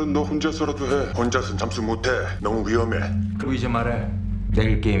 그럼 배달은 너 혼자서라도 해. 혼자서는 잠수 못해. 너무 위험해. 그리고 이제 말해.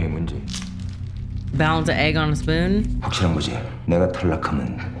 내일 게임의 문제. Balance an egg on a spoon? 확실한 거지. 내가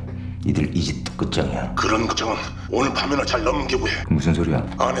탈락하면 이들 이 집도 끝장이야. 그런 걱정은 오늘 밤에나 잘 넘기고 해. 무슨 소리야?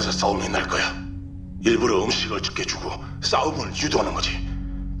 안에서 싸움이 날 거야. 일부러 음식을 적게 주고 싸움을 유도하는 거지.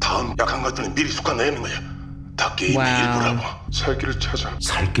 다음 약한 것들은 미리 숟가 내는 거야. 다 게임의 일부라고. 살 길을 찾아.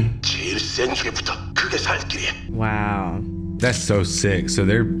 살 길? 제일 센 쪽에부터 그게 살 길이야. Wow. That's so sick. So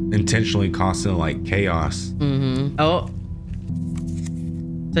they're intentionally causing like chaos. Mm-hmm. Oh.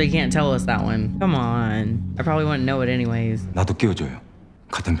 So you can't tell us that one. Come on. I probably wouldn't know it anyways. 나도 끼워줘요.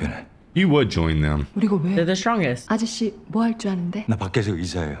 같은 편에. You would join them. 우리가 왜? They're the strongest. 아저씨 뭐 할 줄 아는데? 나 밖에서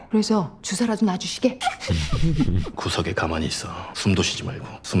의사예요. 그래서 주사라도 놔주시게? 구석에 가만히 있어. 숨도 쉬지 말고.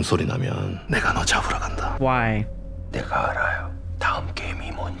 숨소리 나면 내가 너 잡으러 간다. Why? 내가 알아요. 다음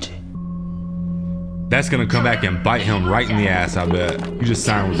게임이 뭔지. That's gonna come back and bite him right in the ass, I bet. You just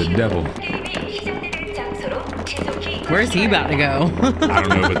signed with the devil. Where's he about to go? I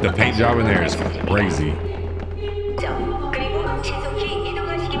don't know, but the paint job in there is crazy.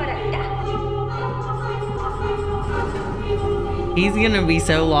 He's gonna be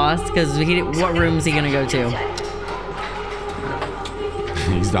so lost because what room is he gonna go to?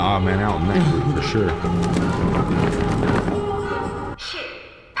 He's the odd man out in that group for sure. 10, 8, 7,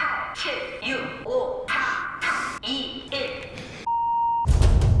 6, 5, 4, 3, 2, 1.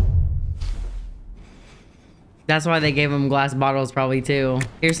 That's why they gave him glass bottles probably too.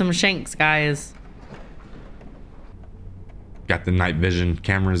 Here's some shanks, guys. Got the night vision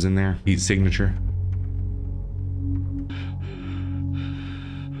cameras in there. Heat signature.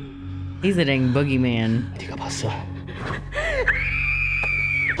 He's a dang boogeyman. 네가 봤어?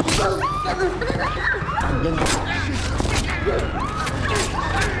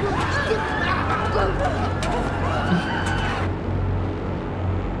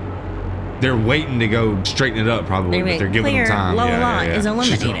 They're waiting to go straighten it up probably, but they're giving them time. Lola is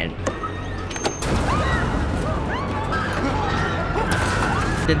eliminated.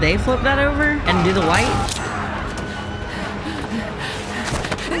 Did they flip that over and do the white?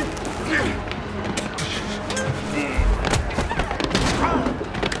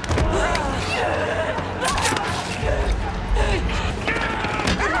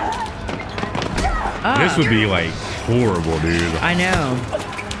 This would be like horrible, dude. I know.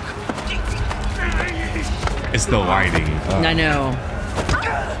 It's the lighting. I know.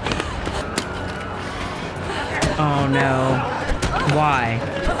 Oh no. Why?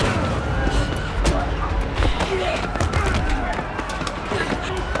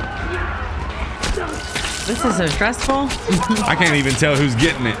 This is so stressful. I can't even tell who's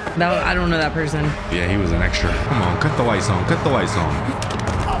getting it. No, I don't know that person. Yeah, he was an extra. Come on, cut the lights on. Cut the lights on.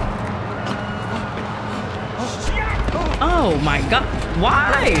 Oh my god.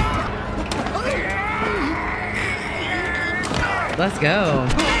 Why? Let's go.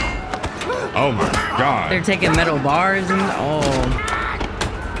 Oh my god. They're taking metal bars and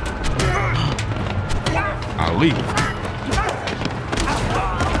Ali.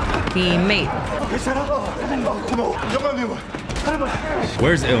 Teammate.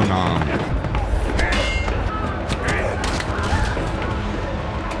 Where's Ilnam?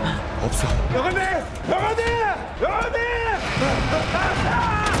 없어. 영화님!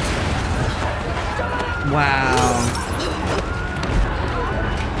 Wow.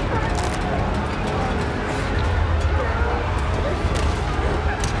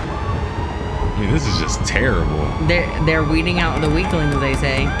 I mean, this is just terrible. They're weeding out the weaklings, they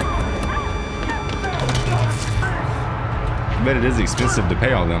say. I bet it is expensive to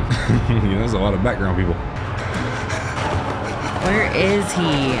pay all them. You know, there's a lot of background people. Where is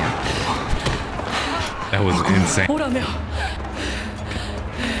he? That was insane. hold on now.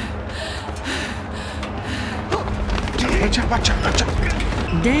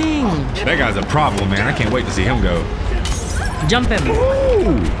 Dang. That guy's a problem, man. I can't wait to see him go. Jump him.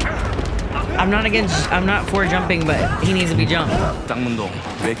 Ooh. I'm not for jumping, but he needs to be jumped. 쌍문동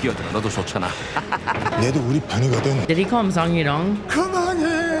왜 끼어들어? 너도 좋잖아. 얘도 우리 편이거든. Did he call him Song Yudong?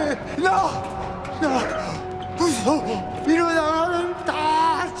 그만해. 나 무서워. 일어나면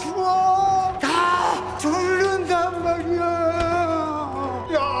다 죽어. 다 죽는단 말이야.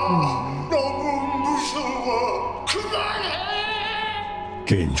 야, 너무 무서워. 그만해.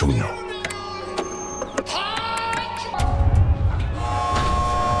 게임 종료.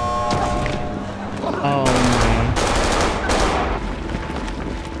 Oh my.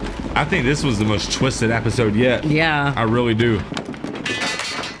 I think this was the most twisted episode yet. Yeah. I really do.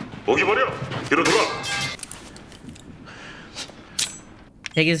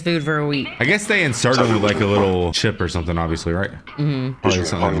 Take his food for a week. I guess they insert him with like a little chip or something, obviously, right? Mm-hmm. Probably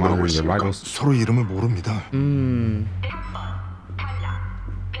something like monitors their vitals. 서로 이름을 모릅니다.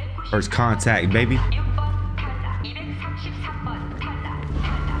 First contact, baby.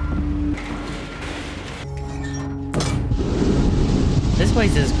 This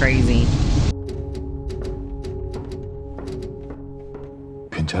place is crazy.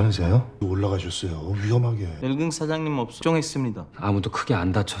 괜찮으세요? 올라가셨어요. 위험하게. 늙은 사장님 업종했습니다. 아무도 크게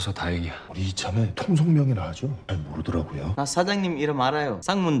안 다쳐서 다행이야. 우리 이참에 통성명이나 하죠. 잘 모르더라고요. 나 사장님 이름 알아요.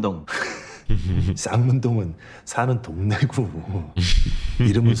 쌍문동. 쌍문동은 사는 동네고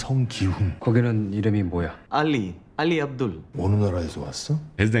이름은 성기훈. 거기는 이름이 뭐야? 알리 압둘. 어느 나라에서 왔어?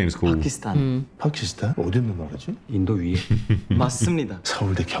 His name's cool. 파키스탄. 파키스탄? 어디 있는 나라지? 인도 위에. 맞습니다.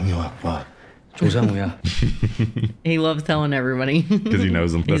 서울대 경영학과. 조장우야. He loves telling everybody. Because he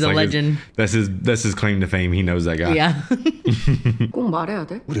knows him. He's That's a like legend. That's his claim to fame. He knows that guy. Yeah. 꼭 말해야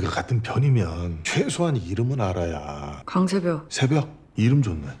돼? 우리가 같은 편이면 최소한 이름은 알아야. 강새벽. 새벽? 이름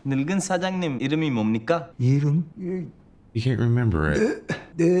좋네. 늙은 사장님 이름이 뭡니까? 이름? You can't remember it.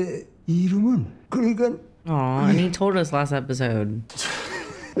 내 이름은 그러니까. Aw, and he told us last episode.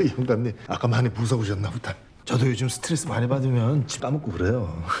 영감님 아까 많이 무서우셨나 보다. 저도 요즘 스트레스 많이 받으면 집 까먹고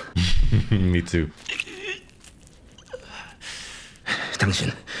그래요. Me too.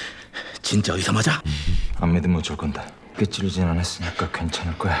 당신 진짜 의사 맞아? 안 믿으면 어쩔 건데. 꿰찌르진 않았으니까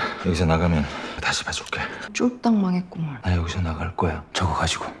괜찮을 거야. 여기서 나가면 다시 봐줄게. 쫄딱 망했구만. 나 여기서 나갈 거야. 저거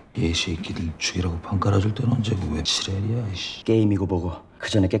가지고. 이 새끼들 죽이라고 판 깔아줄 때는 언제고 왜 지랄이야. 이씨. 게임이고 뭐고 그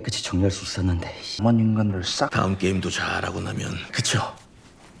전에 깨끗이 정리할 수 있었는데. 만 인간들 싹. 다음 게임도 잘하고 나면 그쵸?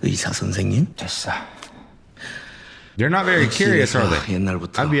 의사 선생님? 됐어. They're not very curious, are they?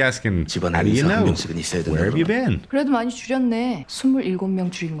 옛날부터 I'd be asking, 집안에 how do you 의사 한 know? 명씩은 있어야 된다. Where have you been? 그래도 많이 줄였네.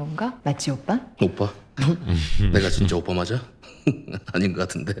 27명 줄인 건가? 맞지 오빠? 오빠? 내가 진짜 오빠 맞아? 아닌 것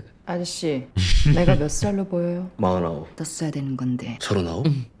같은데. 아저씨, 내가 몇 살로 보여요? 49. 떴어야 되는 건데. 39?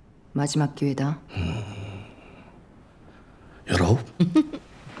 마지막 기회다. 19?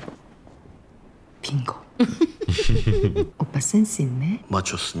 빙고. 오빠 센스 있네.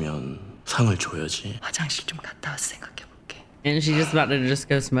 맞췄으면 상을 줘야지. 화장실 좀 갔다 와서 생각해볼게. And she just about to just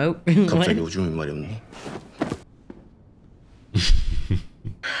go smoke? 갑자기 오줌이 말이 없니?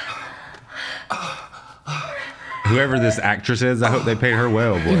 Whoever this actress is, I hope they paid her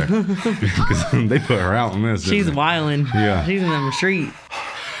well, boy. Because they put her out in this. She's wilding. Yeah. She's in the street.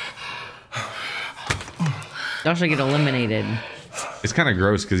 Y'all should get eliminated. It's kind of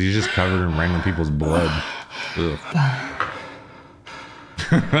gross because he's just covered in random people's blood. Ugh.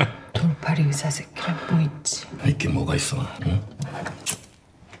 돌팔이 의사 새끼랑 뭐 있지? 있긴 뭐가 있어? 응?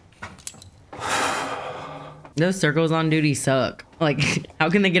 Those circles on duty suck. Like, how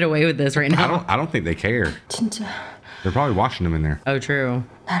can they get away with this right now? I don't think they care. 진짜. They're probably watching them in there. Oh, true.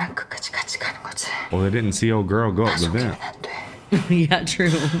 나랑 끝까지 같이 가는 거지. Well, they didn't see old girl go up the vent. Yeah,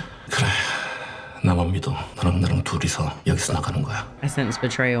 true. 그래, 나만 믿어. 너랑 나랑 둘이서 여기서 나가는 거야. I sense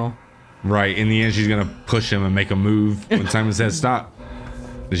betrayal. Right. In the end, she's gonna push him and make a move when Simon says stop.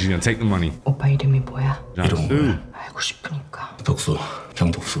 Then she's gonna take the money. 오빠 이름이 뭐야? John. 알고 싶으니까. 덕수,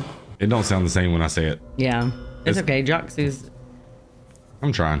 장덕수. It don't sound the same when I say it. Yeah, it's okay. Joksu's.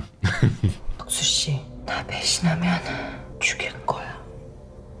 I'm trying. 덕수 씨, 나 배신하면 죽일 거야.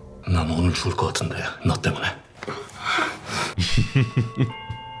 난 오늘 죽을 것 같은데 너 때문에.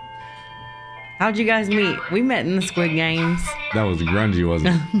 How'd you guys meet? We met in the Squid Games. That was grungy,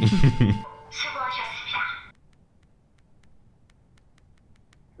 wasn't it?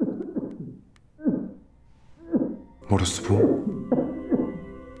 모르스 보?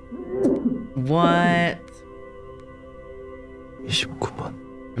 What? 29번.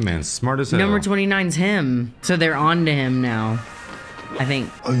 Man, smart as hell. Number 29's him. So they're on to him now. I think.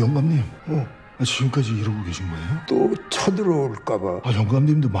 영감님, 지금까지 이러고 계신 거예요? 또 쳐들어올까봐.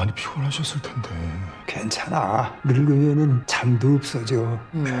 영감님도 많이 피곤하셨을 텐데. 괜찮아. 늙으면은 잠도 없어져.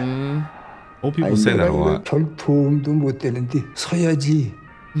 Old people say that a lot. 별 도움도 못 되는데 서야지.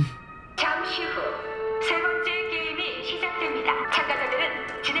 잠시 후 세 번째 게임이 시작됩니다. 참가자들은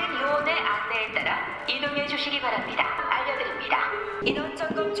진행 요원의 안내에 따라 이동해 주시기 바랍니다. 알려드립니다. 인원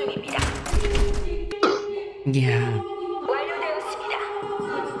점검 중입니다. Yeah. 완료되었습니다.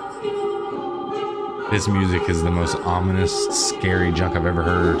 This music is the most ominous, scary junk I've ever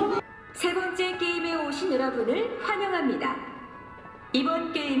heard. 세 번째 게임에 오신 여러분을 환영합니다.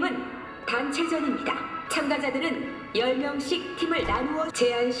 이번 게임은 단체전입니다. 참가자들은 10명씩 팀을 나누어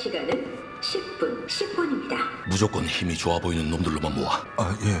제한 시간은 10분, 10분입니다. 무조건 힘이 좋아 보이는 놈들로만 모아.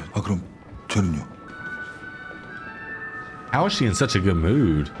 그럼 저는요? How is she in such a good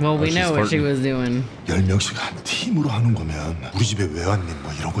mood? Well, we she's know what she flirting. was doing. 10명씩 한 팀으로 하는 거면 우리 집에 왜 왔니?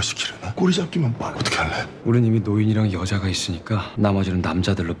 뭐 이런 거 시키려나? 꼬리 잡기만 말 어떻게 할래? 우린 이미 노인이랑 여자가 있으니까 나머지는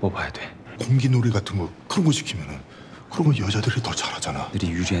남자들로 뽑아야 돼. 공기놀이 같은 거 그런 거 시키면은 그런 거 여자들이 더 잘하잖아. 들이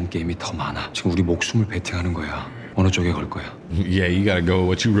유리한 게임이 더 많아. 지금 우리 목숨을 베팅하는 거야. 어느 쪽에 걸 거야? Yeah, you gotta go with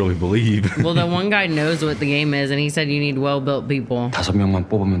what you really believe. Well, the one guy knows what the game is, and he said you need well-built people. 5명만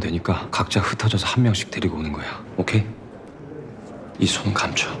뽑으면 되니까 각자 흩어져서 한 명씩 데리고 오는 거야. 오케이? 이 손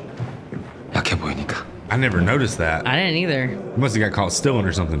감춰. 약해 보이니까. I never noticed that. I didn't either. You must have got caught stealing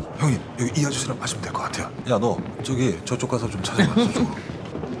or something. 형님, 여기 이 아저씨랑 마시면 될 것 같아요. 야, 너 저기 저쪽 가서 좀 찾아봐. 저쪽으로.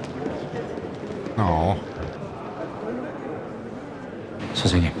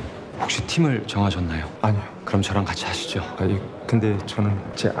 선생님, 혹시 팀을 정하셨나요? 아니요. 그럼 저랑 같이 하시죠. 아니, 근데 저는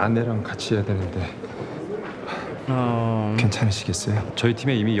제 아내랑 같이 해야 되는데 괜찮으시겠어요? 저희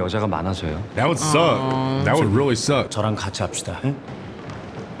팀에 이미 여자가 많아서요. That would suck. That would really suck. 저랑 같이 합시다. 응?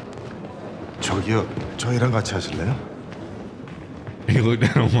 저기요, 저희랑 같이 하실래요? He looked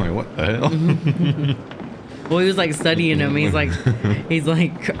down. I'm like, what the hell? Well, he was like studying him. He's like,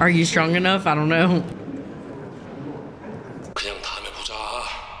 are you strong enough? I don't know. 그냥 다음에 보자.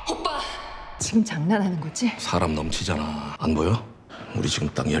 오빠! 지금 장난하는 거지? 사람 넘치잖아. 안 보여? 우리 지금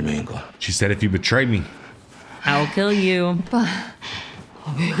딱 10명인 거. She said if you betrayed me, I'll kill you. 오빠,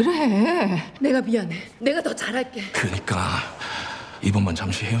 왜 그래? 내가 미안해. 내가 더 잘할게. 그러니까 이번만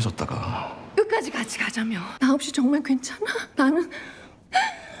잠시 헤어졌다가 끝까지 같이 가자며. 나 없이 정말 괜찮아? 나는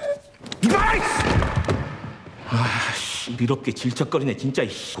아씨 미럽게 질척거리네 진짜.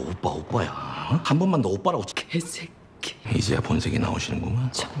 오빠야. 한 번만 더 오빠라고. 개새끼. 이제야 본색이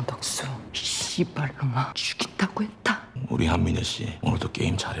나오시는구만. 정덕수 씨발놈아 죽인다고 했다. 우리 한민혜 씨 오늘도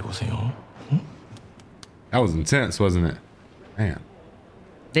게임 잘해보세요. That was intense, wasn't it? Man.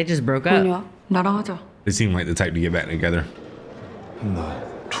 They just broke up. 뭐냐? 나랑 하자. They seem like the type to get back together. 하나,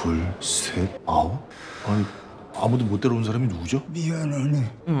 둘, 셋, 아홉? 아니, 아무도 못 데려온 사람이 누구죠?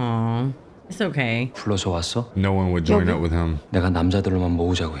 미안하네. Aww. It's okay. 불러서 왔어? No one would join up with him. 내가 남자들로만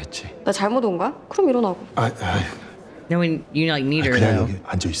모으자고 했지. 나 잘못 온 거야? 그럼 일어나고. No, when you like need her 그냥 though. 여기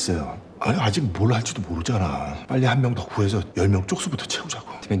앉아 있어요. 아니, 아직 뭘 할지도 모르잖아. 빨리 한 명 더 구해서 10명 쪽수부터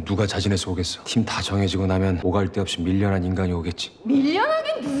채우자고. 팀엔 누가 자진해서 오겠어? 팀 다 정해지고 나면 오갈 데 없이 밀려난 인간이 오겠지.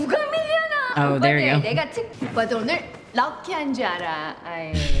 밀려나긴 누가 밀려나? Oh, there you go. 내가 오빠도 오늘 럭키한 줄 알아.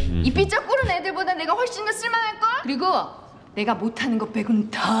 아이, 이 삐쩍구른 애들보다 내가 훨씬 더 쓸만할걸? 그리고 내가 못하는 것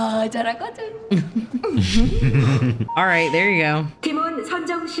빼고는 다 잘하거든. Alright, there you go. 팀원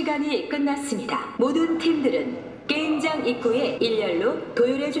선정 시간이 끝났습니다. 모든 팀들은 게임장 입구에 일렬로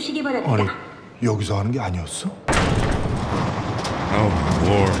도열해 주시기 바랍니다. 아니, 여기서 하는 게 아니었어? Oh my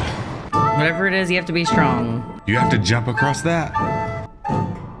lord. Whatever it is, you have to be strong. You have to jump across that?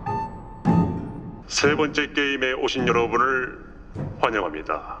 세 번째 게임에 오신 여러분을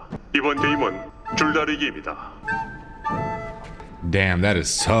환영합니다. 이번 게임은 줄다리기입니다. Damn, that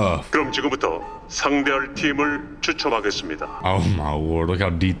is tough. 그럼 지금부터 상대할 팀을 추첨하겠습니다. Oh my lord, look how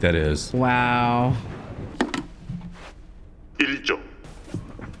deep that is. Wow. 1조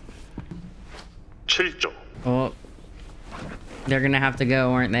 7조 Oh, they're gonna have to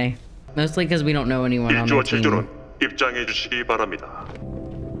go, aren't they? Mostly because we don't know anyone on their 1조와 7조는 team. 입장해 주시기 바랍니다.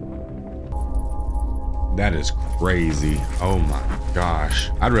 That is crazy. Oh my gosh.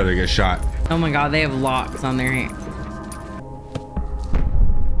 I'd rather get shot. Oh my god, they have locks on their hand.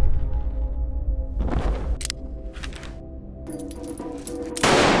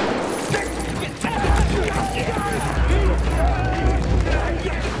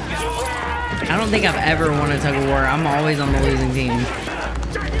 I don't think I've ever won a tug of war. I'm always on the losing team.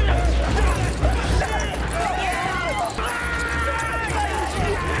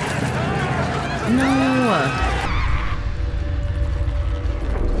 No.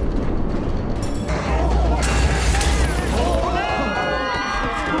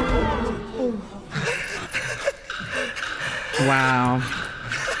 Wow.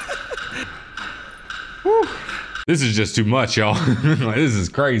 This is just too much, y'all. Like, this is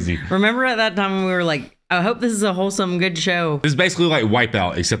crazy. Remember at that time when we were like, I hope this is a wholesome, good show. This is basically like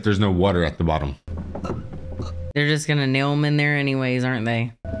Wipeout, except there's no water at the bottom. They're just gonna nail them in there anyways, aren't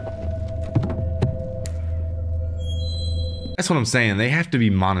they? That's what I'm saying. They have to be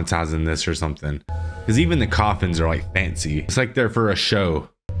monetizing this or something. Because even the coffins are like fancy. It's like they're for a show.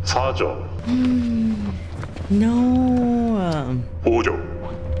 4조 No. 5조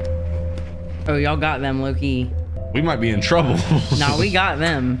Oh, y'all got them, Loki. We might be in trouble. Nah, we got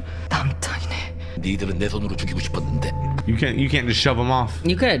them. 니들은 내 손으로 죽이고 싶었는데. You can't just shove them off.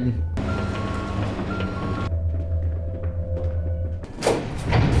 You could.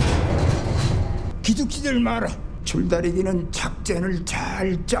 기죽지들 마라. 줄다리기는 작전을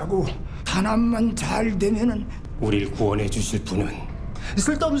잘 짜고 단합만 잘 되면은 우릴 구원해 주실 분은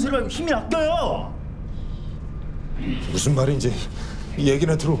쓸데없는 소리 말고 힘이 아껴요. 무슨 말인지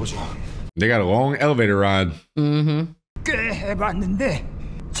얘기나 들어보자. They got a long elevator ride. Mm-hmm. 꽤 해봤는데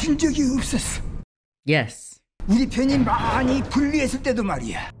진 적이 없었어. Yes. 우리 편이 많이 불리했을 때도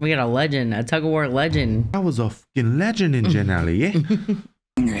말이야. We got a legend, a tug of war legend. I was a fucking legend in Genali,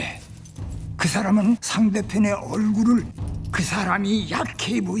 네. 그 사람은 상대편의 얼굴을 그 사람이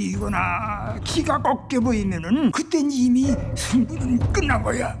약해 보이거나 기가 꺾여 보이면은 그땐 이미 승부는 끝난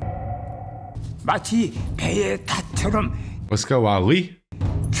거야. 마치 배의 닷처럼 Let's go, Ali.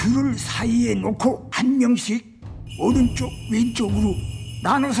 줄을 사이에 놓고 한 명씩 오른쪽 왼쪽으로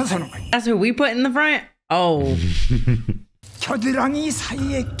나눠서 서는 거야. That's who we put in the front? Oh. 겨드랑이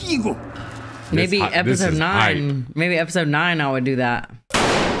사이에 끼고. Maybe episode 9. Maybe episode 9 I would do that.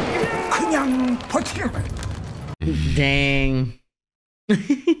 그냥 버티는 거야. Dang.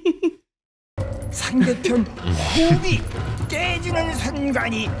 상대편 호흡이 깨지는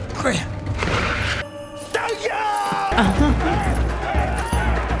순간이 그거야.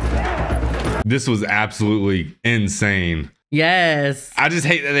 This was absolutely insane. Yes. I just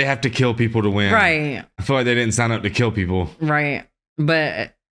hate that they have to kill people to win. Right. I feel like they didn't sign up to kill people. Right.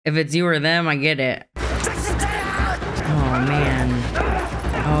 But if it's you or them, I get it. Oh, man.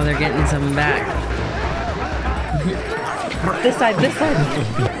 Oh, they're getting some back. This side, this side.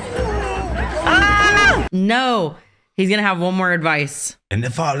 Ah! No. He's gonna have one more advice. And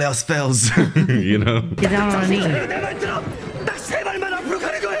if all else fails, you know. Get down on a knee.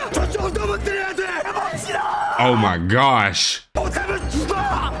 Oh my gosh.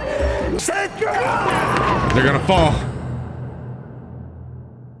 They're gonna fall.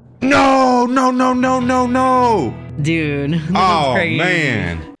 No, no, no, no, no, no. Dude. Oh, crazy.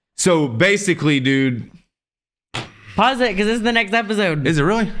 man. So basically, dude. Pause it, because this is the next episode. Is it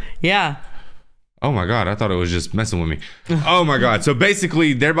really? Yeah. Oh my God, I thought it was just messing with me. Oh my God. So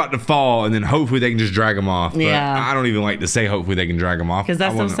basically, they're about to fall, and then hopefully they can just drag them off. But yeah. I don't even like to say hopefully they can drag them off. Because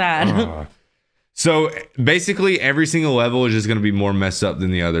that's so sad. So basically, every single level is just going to be more messed up than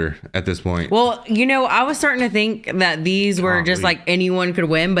the other at this point. Well, you know, I was starting to think that these were just like anyone could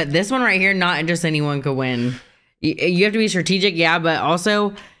win, but this one right here, not just anyone could win. You have to be strategic, yeah, but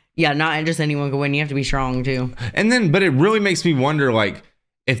also, yeah, not just anyone could win. You have to be strong too. And then, but it really makes me wonder, like,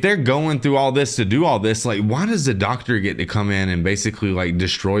 if they're going through all this to do all this, like, why does the doctor get to come in and basically like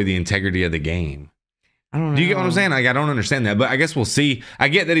destroy the integrity of the game? I don't know. Do you get what I'm saying? Like, I don't understand that, but I guess we'll see. I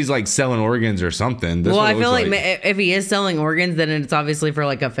get that he's like selling organs or something. Well, I feel like if he is selling organs, then it's obviously for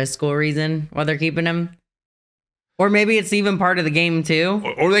like a fiscal reason why they're keeping him. Or maybe it's even part of the game too.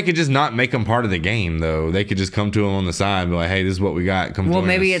 Or they could just not make him part of the game, though. They could just come to him on the side and be like, hey, this is what we got. Come Well, join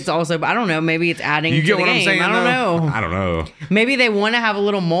maybe us. it's also, I don't know, maybe it's adding You to get the what game. I'm saying? I don't know. I don't know. Maybe they want to have a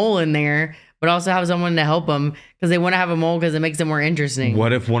little mole in there, but also have someone to help them because they want to have a mole because it makes it more interesting.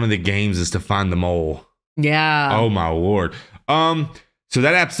 What if one of the games is to find the mole? Yeah. Oh my Lord. So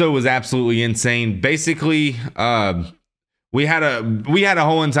that episode was absolutely insane. Basically, we had a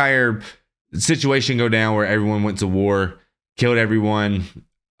whole entire situation go down where everyone went to war, killed everyone.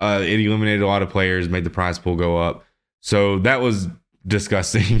 It eliminated a lot of players, made the prize pool go up. So that was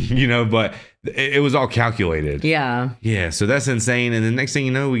disgusting, you know, but it was all calculated. Yeah. Yeah. So that's insane. And the next thing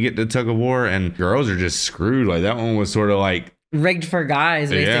you know, we get to tug of war and girls are just screwed. Like that one was sort of like rigged for guys,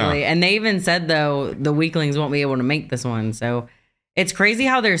 basically. Yeah. And they even said, though, the weaklings won't be able to make this one. So it's crazy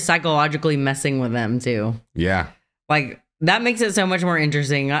how they're psychologically messing with them, too. Yeah. Like, that makes it so much more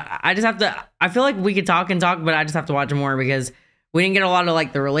interesting. I just have to, I feel like we could talk and talk, but I just have to watch more because we didn't get a lot of,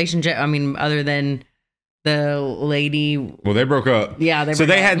 like, the relationship. I mean, other than the lady. Well, they broke up. Yeah. So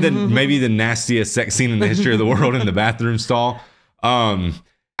they had maybe the nastiest sex scene in the history of the world in the bathroom stall.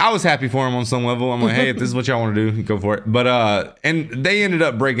 I was happy for him on some level. I'm like, hey, if this is what y'all want to do, go for it. But and they ended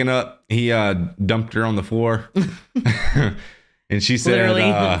up breaking up. He dumped her on the floor. And she said,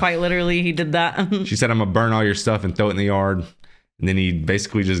 literally, quite literally, he did that. She said, I'm gonna burn all your stuff and throw it in the yard. And then he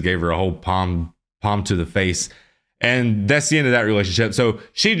basically just gave her a whole palm to the face. And that's the end of that relationship. So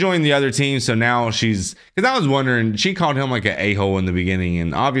she joined the other team. So now because I was wondering, she called him like an a-hole in the beginning.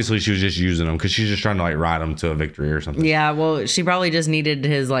 And obviously she was just using him because she's just trying to like ride him to a victory or something. Yeah, well, she probably just needed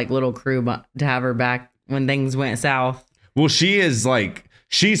his like little crew to have her back when things went south. Well, she's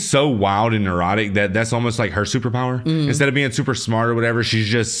so wild and neurotic that's almost like her superpower. Instead of being super smart or whatever, she's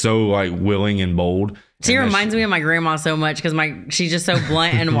just so like willing and bold. She reminds me of my grandma so much because she's just so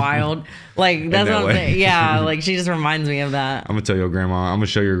blunt and wild. Like that's what I'm saying. Yeah, like she just reminds me of that. I'm gonna tell your grandma. I'm gonna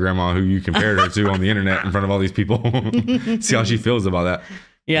show your grandma who you compared her to on the internet in front of all these people. See how she feels about that.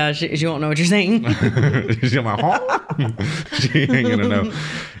 Yeah, she won't know what you're saying. She's like, huh? She ain't gonna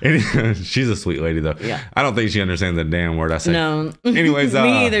know. She's a sweet lady though. Yeah. I don't think she understands the damn word I say. No. Anyways,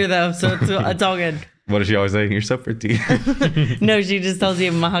 me either though. So it's all good. What does she always say? You're so pretty. No, she just tells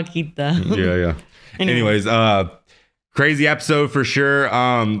you Mahakita. Yeah. Anyways, crazy episode for sure.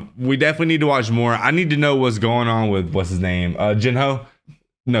 We definitely need to watch more. I need to know what's going on with what's his name? Jinho?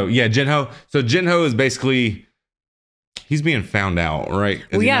 No, yeah, Jinho. So Jinho is basically he's being found out, right?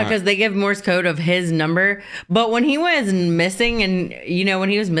 Well, yeah, because they give Morse code of his number. But when he was missing, and when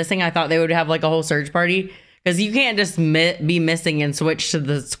he was missing, I thought they would have like a whole search party because you can't just be missing and switch to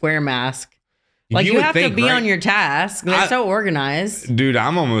the square mask. Like you have to be on your task. They're so organized. Dude,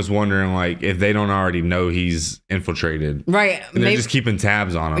 I'm almost wondering like if they don't already know he's infiltrated. Right. And they're just keeping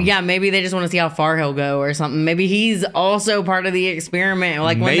tabs on him. Yeah, maybe they just want to see how far he'll go or something. Maybe he's also part of the experiment.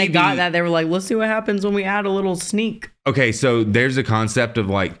 Like when they got that, they were like, let's see what happens when we add a little sneak. Okay, so there's a concept of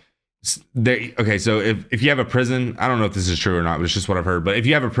like so if you have a prison, I don't know if this is true or not, but it's just what I've heard. But if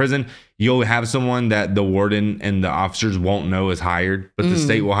you have a prison, you'll have someone that the warden and the officers won't know is hired, but the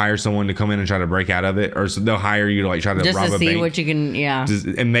state will hire someone to come in and try to break out of it, or so they'll hire you to like try to just rob to a see bank. What you can, yeah.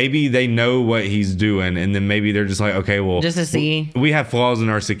 And maybe they know what he's doing, and then maybe they're just like, okay, well, just to see. We have flaws in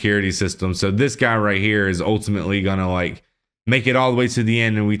our security system, so this guy right here is ultimately gonna like make it all the way to the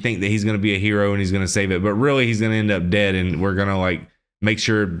end, and we think that he's gonna be a hero and he's gonna save it, but really he's gonna end up dead, and we're gonna like make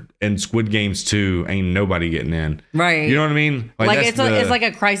sure in Squid Games 2 ain't nobody getting in. Right. You know what I mean? Like it's like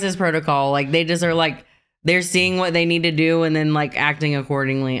a crisis protocol. Like they just are like, they're seeing what they need to do and then like acting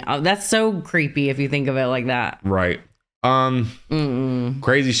accordingly. That's so creepy if you think of it like that. Right.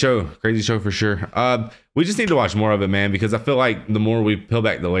 Crazy show for sure. We just need to watch more of it, man, because I feel like the more we peel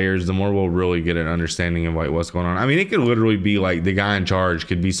back the layers, the more we'll really get an understanding of like what's going on. I mean, it could literally be like the guy in charge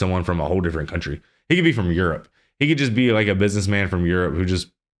could be someone from a whole different country. He could be from Europe. He could just be like a businessman from Europe who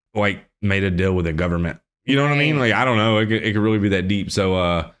just like made a deal with the government. You know what I mean? Like, I don't know. It could really be that deep. So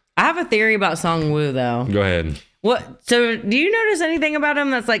I have a theory about Song Woo though. Go ahead. What? So do you notice anything about him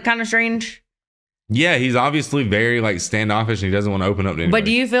that's like kind of strange? Yeah, he's obviously very like standoffish and he doesn't want to open up to anybody. But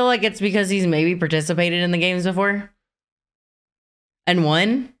do you feel like it's because he's maybe participated in the games before and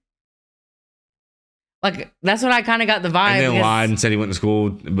won? Like, that's what I kind of got the vibe. And then lied and said he went to school,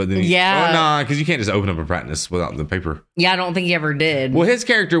 but then because you can't just open up a practice without the paper. Yeah, I don't think he ever did. Well, his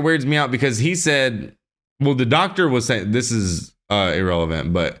character weirds me out because he said, well, the doctor was saying, this is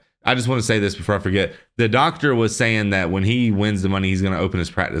irrelevant, but I just want to say this before I forget. The doctor was saying that when he wins the money, he's going to open his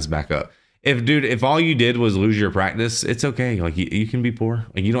practice back up. If all you did was lose your practice, it's okay. Like you can be poor.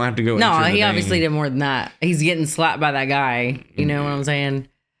 Like you don't have to go. No, he obviously did more than that. He's getting slapped by that guy. You know what I'm saying?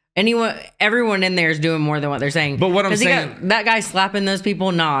 Everyone in there is doing more than what they're saying. But what I'm saying, that guy slapping those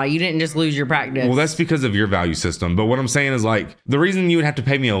people, nah, you didn't just lose your practice. Well, that's because of your value system. But what I'm saying is like the reason you would have to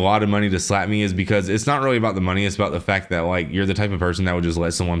pay me a lot of money to slap me is because it's not really about the money. It's about the fact that like you're the type of person that would just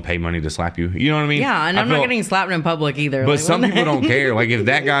let someone pay money to slap you. You know what I mean? Yeah, and I'm not getting slapped in public either. But like, some people don't care. Like if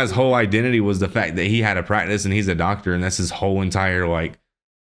that guy's whole identity was the fact that he had a practice and he's a doctor and that's his whole entire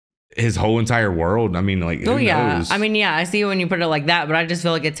world. I mean, like, oh yeah. I mean, yeah, I see when you put it like that, but I just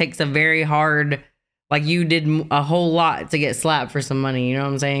feel like it takes a very hard, like you did a whole lot to get slapped for some money. You know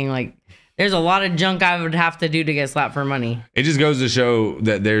what I'm saying? Like there's a lot of junk I would have to do to get slapped for money. It just goes to show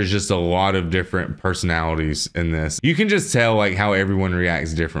that there's just a lot of different personalities in this. You can just tell like how everyone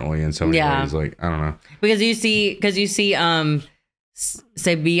reacts differently in so many ways. Like, I don't know. Because you see, say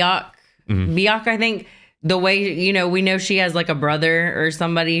Biak, Biak, I think. The way, you know, we know she has like a brother or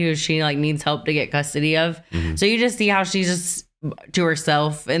somebody who she like needs help to get custody of. So you just see how she's just to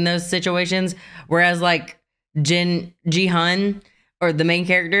herself in those situations. Whereas like Ji-hun or the main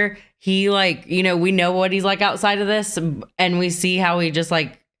character, he like, you know, we know what he's like outside of this and we see how he just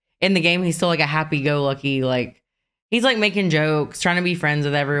like in the game, he's still like a happy-go-lucky, like he's like making jokes, trying to be friends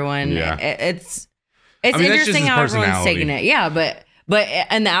with everyone. Yeah. It's interesting how everyone's taking it. Yeah. But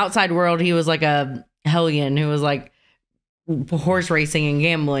in the outside world, he was like a hellion who was like horse racing and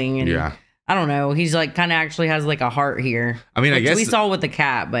gambling and I don't know, he's like kind of actually has like a heart here. I mean, I guess we saw with the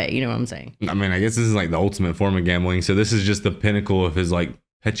cat, but you know what I'm saying. I mean, I guess this is like the ultimate form of gambling, so this is just the pinnacle of his like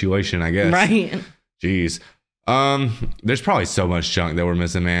petuation, I guess. Right. Jeez. There's probably so much junk that we're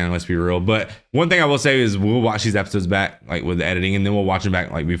missing, man, let's be real. But one thing I will say is we'll watch these episodes back like with the editing and then we'll watch them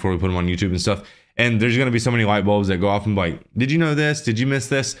back like before we put them on YouTube and stuff. And there's going to be so many light bulbs that go off and be like, did you know this? Did you miss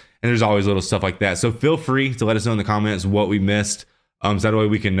this? And there's always little stuff like that. So feel free to let us know in the comments what we missed. So that way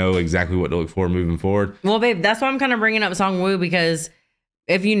we can know exactly what to look for moving forward. Well, babe, that's why I'm kind of bringing up Song Woo, because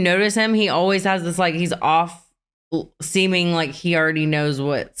if you notice him, he always has this, like, he's off seeming like he already knows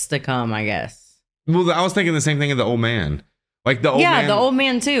what's to come, I guess. Well, I was thinking the same thing of the old man. Like the old man. Yeah, the old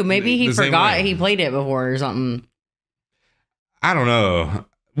man too. Maybe he forgot he played it before or something. I don't know.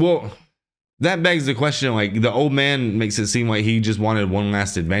 Well, that begs the question, like, the old man makes it seem like he just wanted one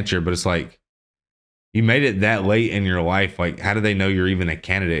last adventure, but it's like, you made it that late in your life. Like, how do they know you're even a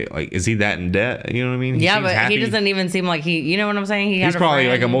candidate? Like, is he that in debt? You know what I mean? Yeah, but happy. He doesn't even seem like he, you know what I'm saying? He's probably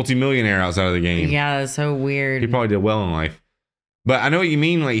like a multimillionaire outside of the game. Yeah, that's so weird. He probably did well in life. But I know what you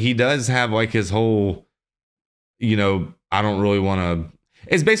mean. Like, he does have like his whole, you know, I don't really want to.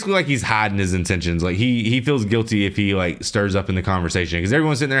 It's basically like he's hiding his intentions. Like he feels guilty if he like stirs up in the conversation because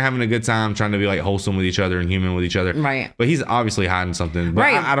everyone's sitting there having a good time, trying to be like wholesome with each other and human with each other. Right. But he's obviously hiding something. But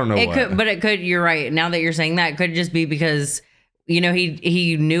right. I don't know. It could. You're right. Now that you're saying that, it could just be because, you know,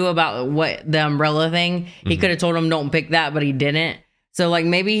 he knew about what the umbrella thing. He could have told him don't pick that, but he didn't. So like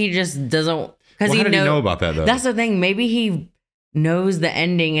maybe he just doesn't because how did he know about that though? That's the thing. Maybe he knows the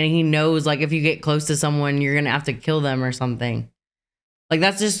ending and he knows like if you get close to someone, you're gonna have to kill them or something. Like,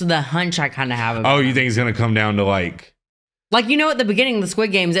 that's just the hunch I kind of have about you think it's going to come down to, like, you know, at the beginning of the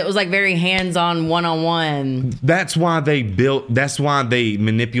Squid Games, it was, like, very hands-on, one-on-one. That's why they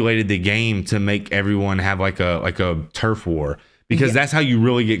manipulated the game to make everyone have, like a turf war. Because that's how you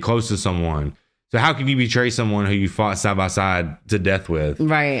really get close to someone. So how can you betray someone who you fought side by side to death with?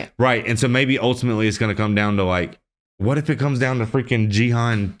 Right. Right. And so maybe ultimately it's going to come down to, like, What if it comes down to freaking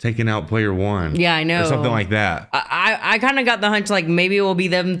Jihan taking out player one? Yeah, I know. Or something like that. I kind of got the hunch like maybe it will be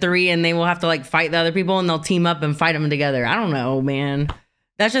them three and they will have to like fight the other people and they'll team up and fight them together. I don't know, man.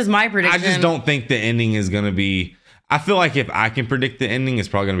 That's just my prediction. I just don't think the ending is going to be... I feel like if I can predict the ending, it's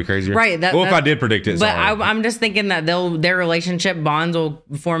probably going to be crazier. Right. Well, if I did predict it, but I'm just thinking that their relationship bonds will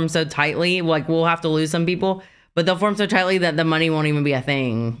form so tightly. Like we'll have to lose some people, but they'll form so tightly that the money won't even be a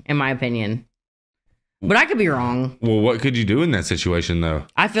thing, in my opinion. But I could be wrong. Well, what could you do in that situation, though?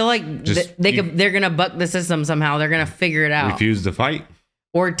 I feel like they're gonna buck the system somehow. They're gonna figure it out. Refuse to fight,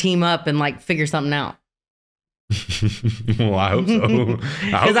 or team up and like figure something out. Well, I hope so.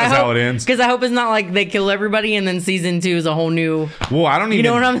 I hope that's how it ends. Because I hope it's not like they kill everybody and then season 2 is a whole new. Well, I don't even. You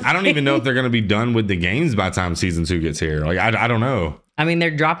know what I'm saying? I don't even know if they're gonna be done with the games by the time season 2 gets here. Like I don't know. I mean, they're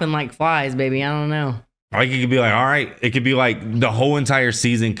dropping like flies, baby. I don't know. Like it could be like, all right, it could be like the whole entire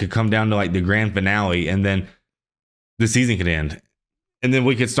season could come down to like the grand finale, and then the season could end, and then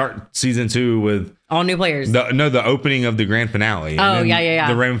we could start season 2 with all new players. The opening of the grand finale. Oh, yeah.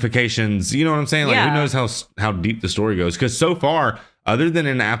 The ramifications. You know what I'm saying? Like Yeah. who knows how deep the story goes? Because so far, other than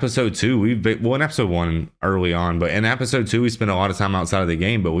in episode 2, in episode 1 early on, but in episode 2 we spent a lot of time outside of the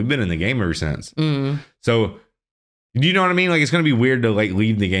game, but we've been in the game ever since. So. Do you know what I mean? Like it's gonna be weird to like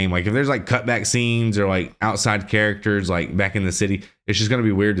leave the game. Like if there's like cutback scenes or like outside characters like back in the city, it's just gonna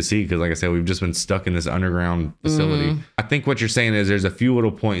be weird to see because like I said, we've just been stuck in this underground facility. I think what you're saying is there's a few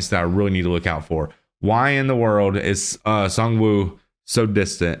little points that I really need to look out for. Why in the world is Sung-woo so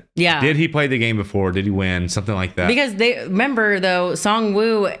distant? Yeah. Did he play the game before? Did he win? Something like that. Because they remember though,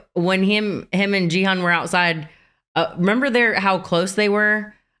 Sung-woo, when him and Jihan were outside, remember how close they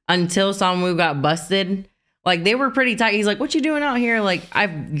were until Sung-woo got busted. Like they were pretty tight. He's like, "What you doing out here?" Like, I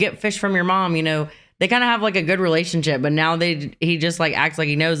get fish from your mom. You know, they kind of have like a good relationship, but now he just like acts like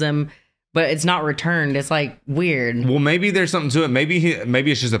he knows him, but it's not returned. It's like weird. Well, maybe there's something to it. Maybe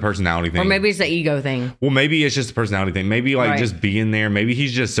it's just a personality thing, or maybe it's an ego thing. Well, maybe it's just a personality thing. Maybe like just being there. Maybe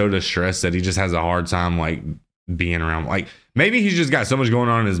he's just so distressed that he just has a hard time like being around. Like maybe he's just got so much going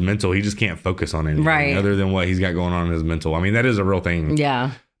on in his mental, he just can't focus on anything other than what he's got going on in his mental. I mean, that is a real thing.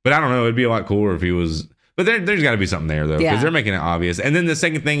 Yeah. But I don't know. It'd be a lot cooler if he was. But there's got to be something there, though, because they're making it obvious. And then the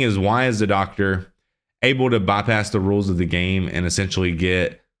second thing is, why is the doctor able to bypass the rules of the game and essentially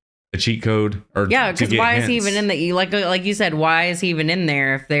get a cheat code? Or yeah, because why is he even in the like you said? Why is he even in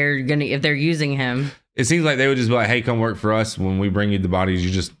there if they're using him? It seems like they would just be like, "Hey, come work for us. When we bring you the bodies, you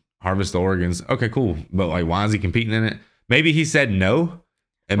just harvest the organs." Okay, cool. But like, why is he competing in it? Maybe he said no.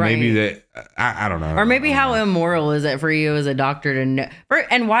 And maybe that I don't know. Or maybe how immoral is it for you as a doctor to know?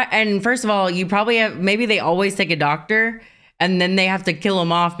 And first of all, you probably have, maybe they always take a doctor and then they have to kill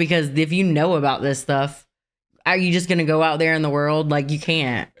him off because if you know about this stuff, are you just going to go out there in the world? Like you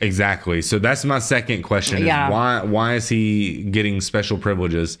can't. Exactly. So that's my second question. Is why is he getting special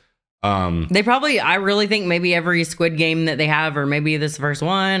privileges? They probably, I really think maybe every Squid Game that they have, or maybe this first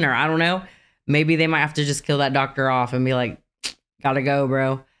one, or I don't know, maybe they might have to just kill that doctor off and be like, gotta go,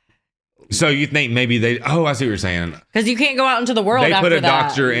 bro. So you think maybe I see what you're saying. Because you can't go out into the world They after put a that.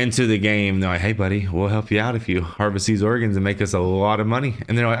 doctor into the game. They're like, "Hey, buddy, we'll help you out if you harvest these organs and make us a lot of money."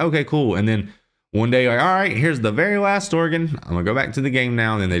 And they're like, "Okay, cool." And then one day, like, "All right, here's the very last organ. I'm going to go back to the game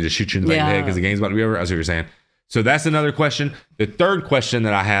now." And then they just shoot you in the back of the head because the game's about to be over. I see what you're saying. So that's another question. The third question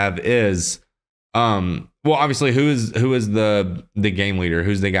that I have is, well, obviously, who is the game leader?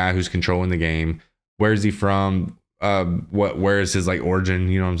 Who's the guy who's controlling the game? Where is he from? Where is his like origin?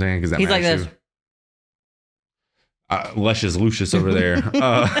 You know what I'm saying? Because he's like this. Luscious Lucius over there.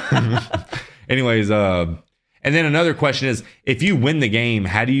 Anyways, and then another question is, if you win the game,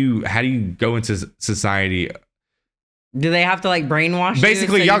 how do you go into society? Do they have to like brainwash you?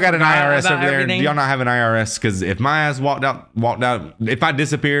 Basically, so y'all got an IRS over there. Everything? Do y'all not have an IRS? Because if my ass walked out, if I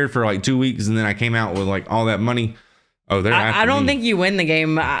disappeared for like 2 weeks and then I came out with like all that money, they're after I don't me. think you win the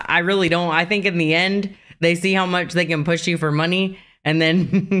game. I really don't. I think in the end, they see how much they can push you for money, and then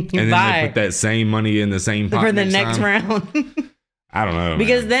and then they put that same money in the same pot for the next round. I don't know.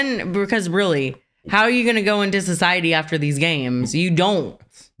 Because really, how are you going to go into society after these games? You don't.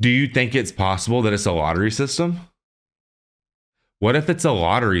 Do you think it's possible that it's a lottery system? What if it's a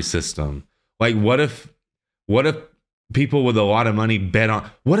lottery system? Like, what if people with a lot of money bet on?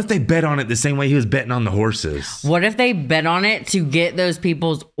 What if they bet on it the same way he was betting on the horses? What if they bet on it to get those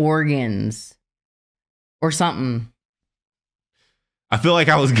people's organs or something? I feel like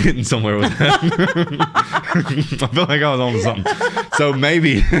I was getting somewhere with that. I feel like I was on something. So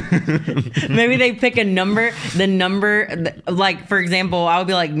maybe they pick a number. Like, for example, I would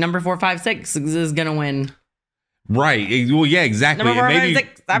be like, number 456 is gonna win. Right. Well, yeah, exactly. Number 4, maybe 5,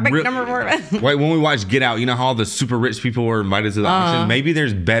 6. I picked number 4. Like when we watch Get Out, you know how all the super rich people were invited to the auction? Maybe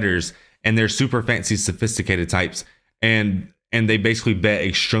there's bettors and they're super fancy, sophisticated types. And they basically bet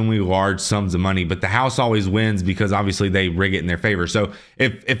extremely large sums of money, but the house always wins because obviously they rig it in their favor. So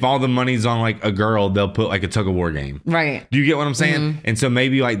if all the money's on like a girl, they'll put like a tug of war game. Right. Do you get what I'm saying? And so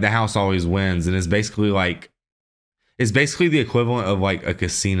maybe like the house always wins, and it's basically the equivalent of like a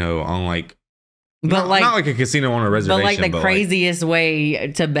casino on like, but not like a casino on a reservation, but like the craziest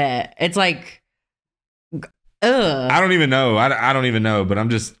way to bet. It's like, I don't even know. I don't even know, but I'm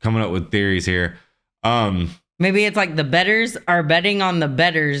just coming up with theories here. Maybe it's like the bettors are betting on the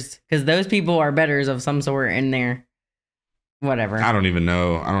bettors because those people are bettors of some sort in there. Whatever. I don't even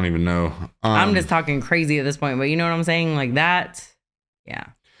know. I'm just talking crazy at this point, but you know what I'm saying? Like that. Yeah.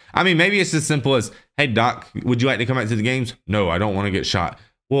 I mean, maybe it's as simple as, hey, Doc, would you like to come back to the games? No, I don't want to get shot.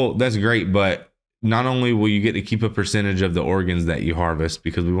 Well, that's great, but not only will you get to keep a percentage of the organs that you harvest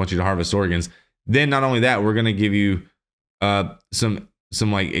because we want you to harvest organs, then not only that, we're going to give you some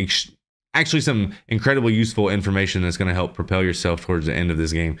incredibly useful information that's going to help propel yourself towards the end of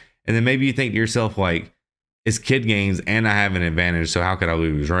this game. And then maybe you think to yourself, like, it's kid games and I have an advantage, so how could I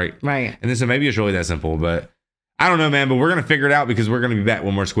lose, right? Right. And then so maybe it's really that simple, but I don't know, man, but we're going to figure it out because we're going to be back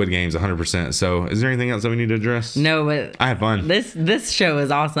with more Squid Games 100%. So is there anything else that we need to address? No, but I had fun. This show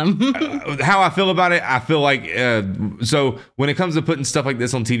is awesome. How I feel about it, I feel like, so when it comes to putting stuff like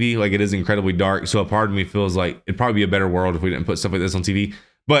this on TV, like it is incredibly dark. So a part of me feels like it'd probably be a better world if we didn't put stuff like this on TV,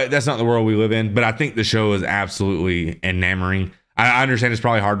 but that's not the world we live in. But I think the show is absolutely enamoring. I understand it's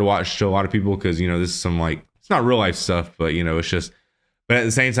probably hard to watch to a lot of people because, you know, this is some like, it's not real life stuff, but you know, it's just, but at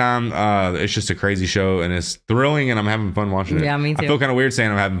the same time, it's just a crazy show and it's thrilling and I'm having fun watching it. Yeah, me too. I feel kind of weird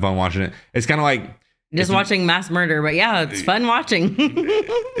saying I'm having fun watching it. It's kind of like just watching mass murder, but yeah, it's fun watching.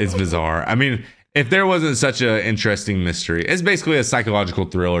 It's bizarre. I mean, if there wasn't such an interesting mystery, it's basically a psychological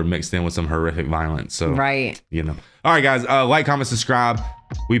thriller mixed in with some horrific violence. So, right. You know. All right, guys, like, comment, subscribe.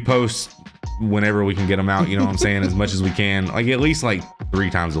 We post whenever we can get them out. You know what I'm saying? As much as we can, like at least like 3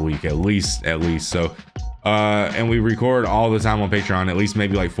 times a week, at least. So, and we record all the time on Patreon, at least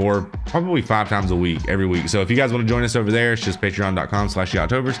maybe like 4, probably 5 times a week, every week. So if you guys want to join us over there, it's just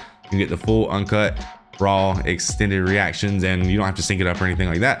patreon.com/theoctobers. You can get the full uncut, raw, extended reactions, and you don't have to sync it up or anything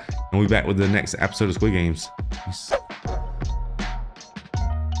like that. And we'll be back with the next episode of Squid Games. Peace.